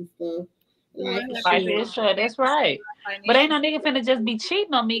rest of the stuff. Life is short. That's right. But ain't no nigga finna just be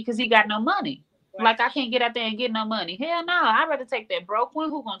cheating on me because he got no money. Like I can't get out there and get no money. Hell no. I'd rather take that broke one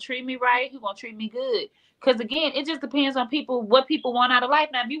who gonna treat me right, who gonna treat me good. Because again, it just depends on what people want out of life.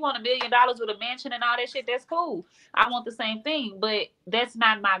 Now, if you want $1 million with a mansion and all that shit, that's cool. I want the same thing, but that's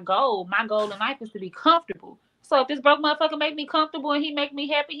not my goal. My goal in life is to be comfortable. So if this broke motherfucker make me comfortable and he make me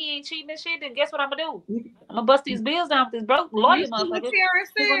happy, he ain't cheating and shit, then guess what I'm gonna do? I'm gonna bust these bills down with this broke lawyer motherfucker.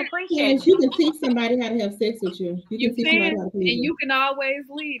 Yes, you can teach somebody how to have sex with you. You can teach somebody how to please and you can always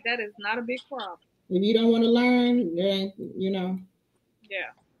lead. That is not a big problem. If you don't want to learn, then Yeah.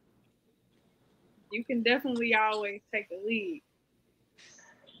 You can definitely always take the lead.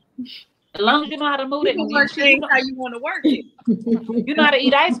 As long as you know how to move it. You can work things how you want to work it. You know how to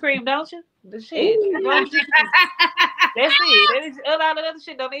eat ice cream, don't you? The shit. That's it. That is, all the other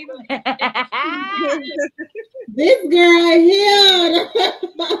shit don't even. This girl here.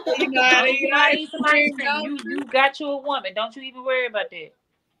 You know how to eat some ice cream. You got you a woman. Don't you even worry about that.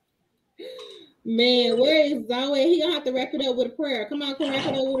 Man, where is Zoe? He gonna have to wrap it up with a prayer. Come on, wrap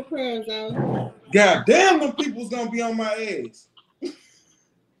it up with a prayer, Zoe. God damn, them people's gonna be on my ass.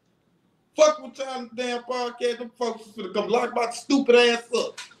 Fuck with y'all damn podcast. Them folks is gonna lock my stupid ass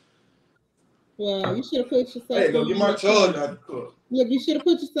up. Well, you should have put yourself. Hey, go get my charge out the car. Look, you should have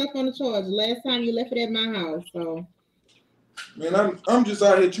put yourself on the charge. Last time you left it at my house, so. Man, I'm just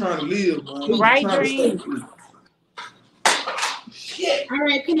out here trying to live, man. Right, Dream. Shit. All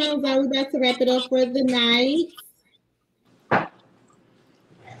right, come on, Zoe. We about to wrap it up for the night.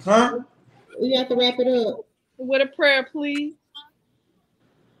 Huh? We got to wrap it up. With a prayer, please.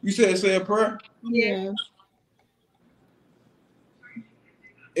 You said say a prayer? Yeah.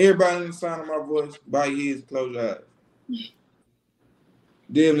 Everybody in the sound of my voice, bow your ears, close your eyes.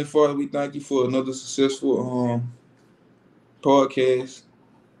 Dear Heavenly Father, we thank you for another successful podcast.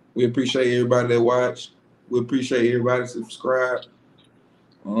 We appreciate everybody that watched. We appreciate everybody that subscribed.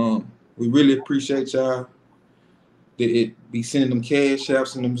 We really appreciate y'all that it be sending them cash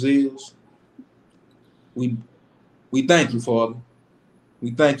apps and them zeals. We thank you, Father.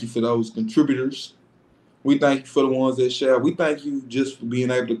 We thank you for those contributors. We thank you for the ones that share. We thank you just for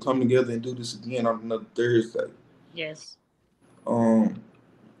being able to come together and do this again on another Thursday. Yes. I'm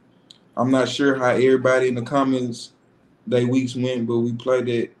not sure how everybody in the comments they weeks went, but we pray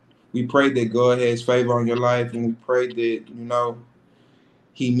that God has favor on your life, and we pray that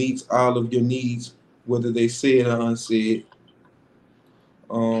He meets all of your needs, whether they said or unsaid.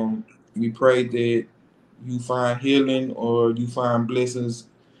 We pray that you find healing or you find blessings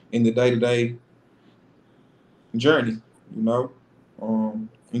in the day-to-day journey, In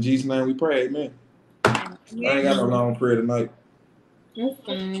Jesus' name we pray, amen. I ain't got no long prayer tonight. That's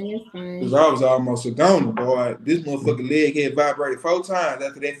fine. That's fine. Because I was almost a goner, boy. This motherfucking leg had vibrated 4 times.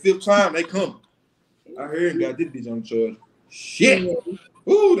 After that 5th time, they come. I heard and got this bitch on charge. Shit. Yeah.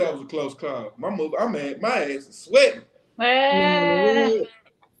 Ooh, that was a close call. My ass is sweating.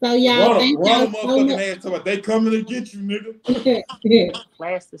 So y'all, thank y'all so much. Ass talking about they coming to get you, nigga.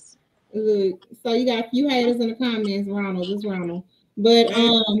 Glasses. So you got a few haters in the comments, Ronald. This Ronald. But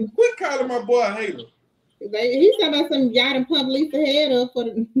quit calling my boy a hater. He's talking about some y'all done pump Lisa head up for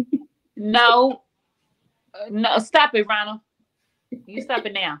the No, stop it, Ronald. You stop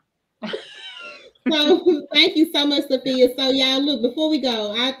it now. So thank you so much, Sophia. So y'all, look, before we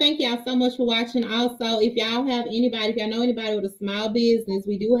go, I thank y'all so much for watching. Also, if y'all have anybody, if y'all know anybody with a small business,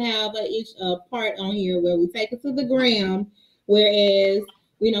 we do have a part on here where we take it to the gram, whereas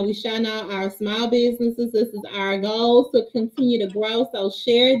we shine out our small businesses. This is our goal to continue to grow. So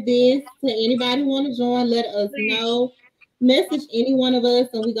share this to anybody who want to join. Let us know. Message any one of us,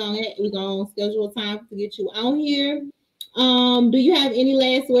 and we're gonna schedule a time to get you on here. Do you have any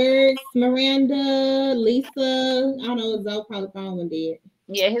last words, Miranda, Lisa? I don't know, Zoe probably phone went dead.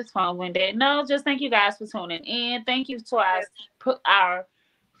 Yeah, his phone went dead. No, just thank you guys for tuning in. Thank you to our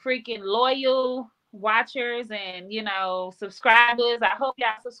freaking loyal watchers and subscribers. I hope y'all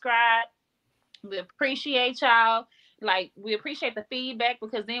subscribe. We appreciate y'all. We appreciate the feedback,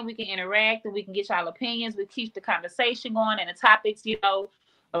 because then we can interact and we can get y'all opinions. We keep the conversation going and the topics,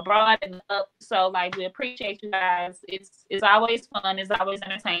 abroad and up. So we appreciate you guys. It's always fun. It's always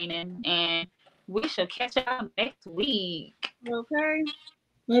entertaining, and we shall catch y'all next week. Okay.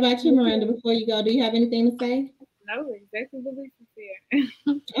 What about you, Miranda? Before you go, do you have anything to say? No, exactly what Lisa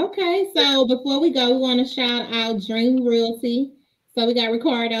said. Okay, so before we go, we want to shout out Dream Realty. So we got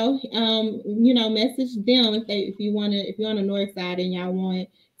Ricardo. Message them if you're on the north side and y'all want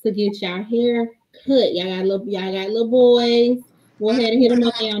to get y'all hair cut. Y'all got little boys. Go ahead and hit them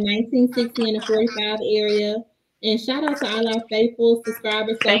up there on 1960 in the 45 area. And shout out to all our faithful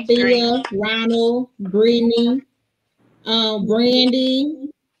subscribers: Sophia, Ronald, Brittany,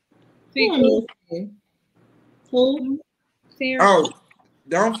 Brandy. Who? Oh,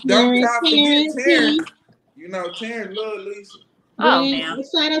 don't forget Terrence. Terrence love Lisa. Oh, man.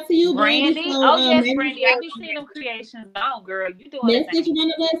 Shout out to you, Brandy. Yes, Brandy. I be seeing them creations. No, girl, you doing it. Message one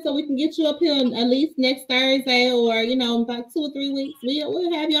of us so we can get you up here at least next Thursday, or about 2 or 3 weeks.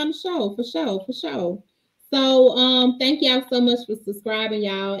 We'll have you on the show for sure. So thank y'all so much for subscribing,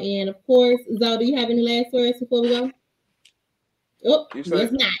 y'all. And of course, Zoe, do you have any last words before we go? Oh,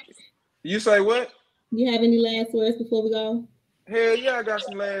 yes, not. You say what? You have any last words before we go? Hell yeah, I got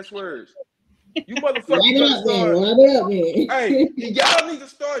some last words. You motherfuckers start. Hey, y'all need to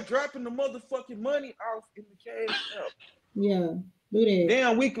start dropping the motherfucking money off in the cash app. Yeah, do that.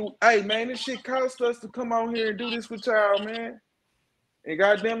 Damn, we can. Hey, man, this shit cost us to come on here and do this with y'all, man. And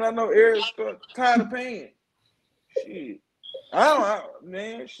goddamn, I know Eric's tired of paying. Shit,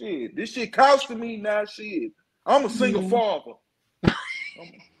 man. Shit, this shit costing me now. Shit, I'm a single father.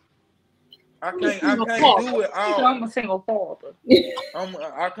 I can't do it all. I'm a single father.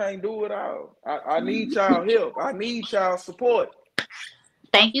 I can't do it all. I need y'all help. I need y'all support.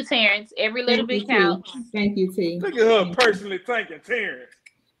 Thank you, Terrence. Every little bit counts. Thank you, T. Look at her personally thanking Terrence.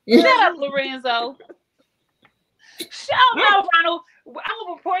 Shut up, Lorenzo. Shut up, Ronald. I'm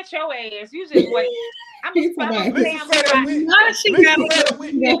gonna report your ass. You just wait. Lisa said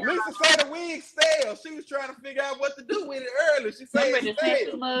the wig stale. She was trying to figure out what to do with it earlier. She said it's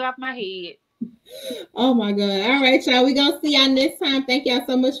stale. Mug off my head. Oh my God. All right, y'all. We're gonna see y'all next time. Thank y'all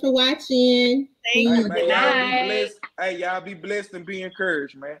so much for watching. Y'all be blessed. Hey, y'all be blessed and be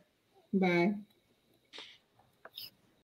encouraged, man. Bye.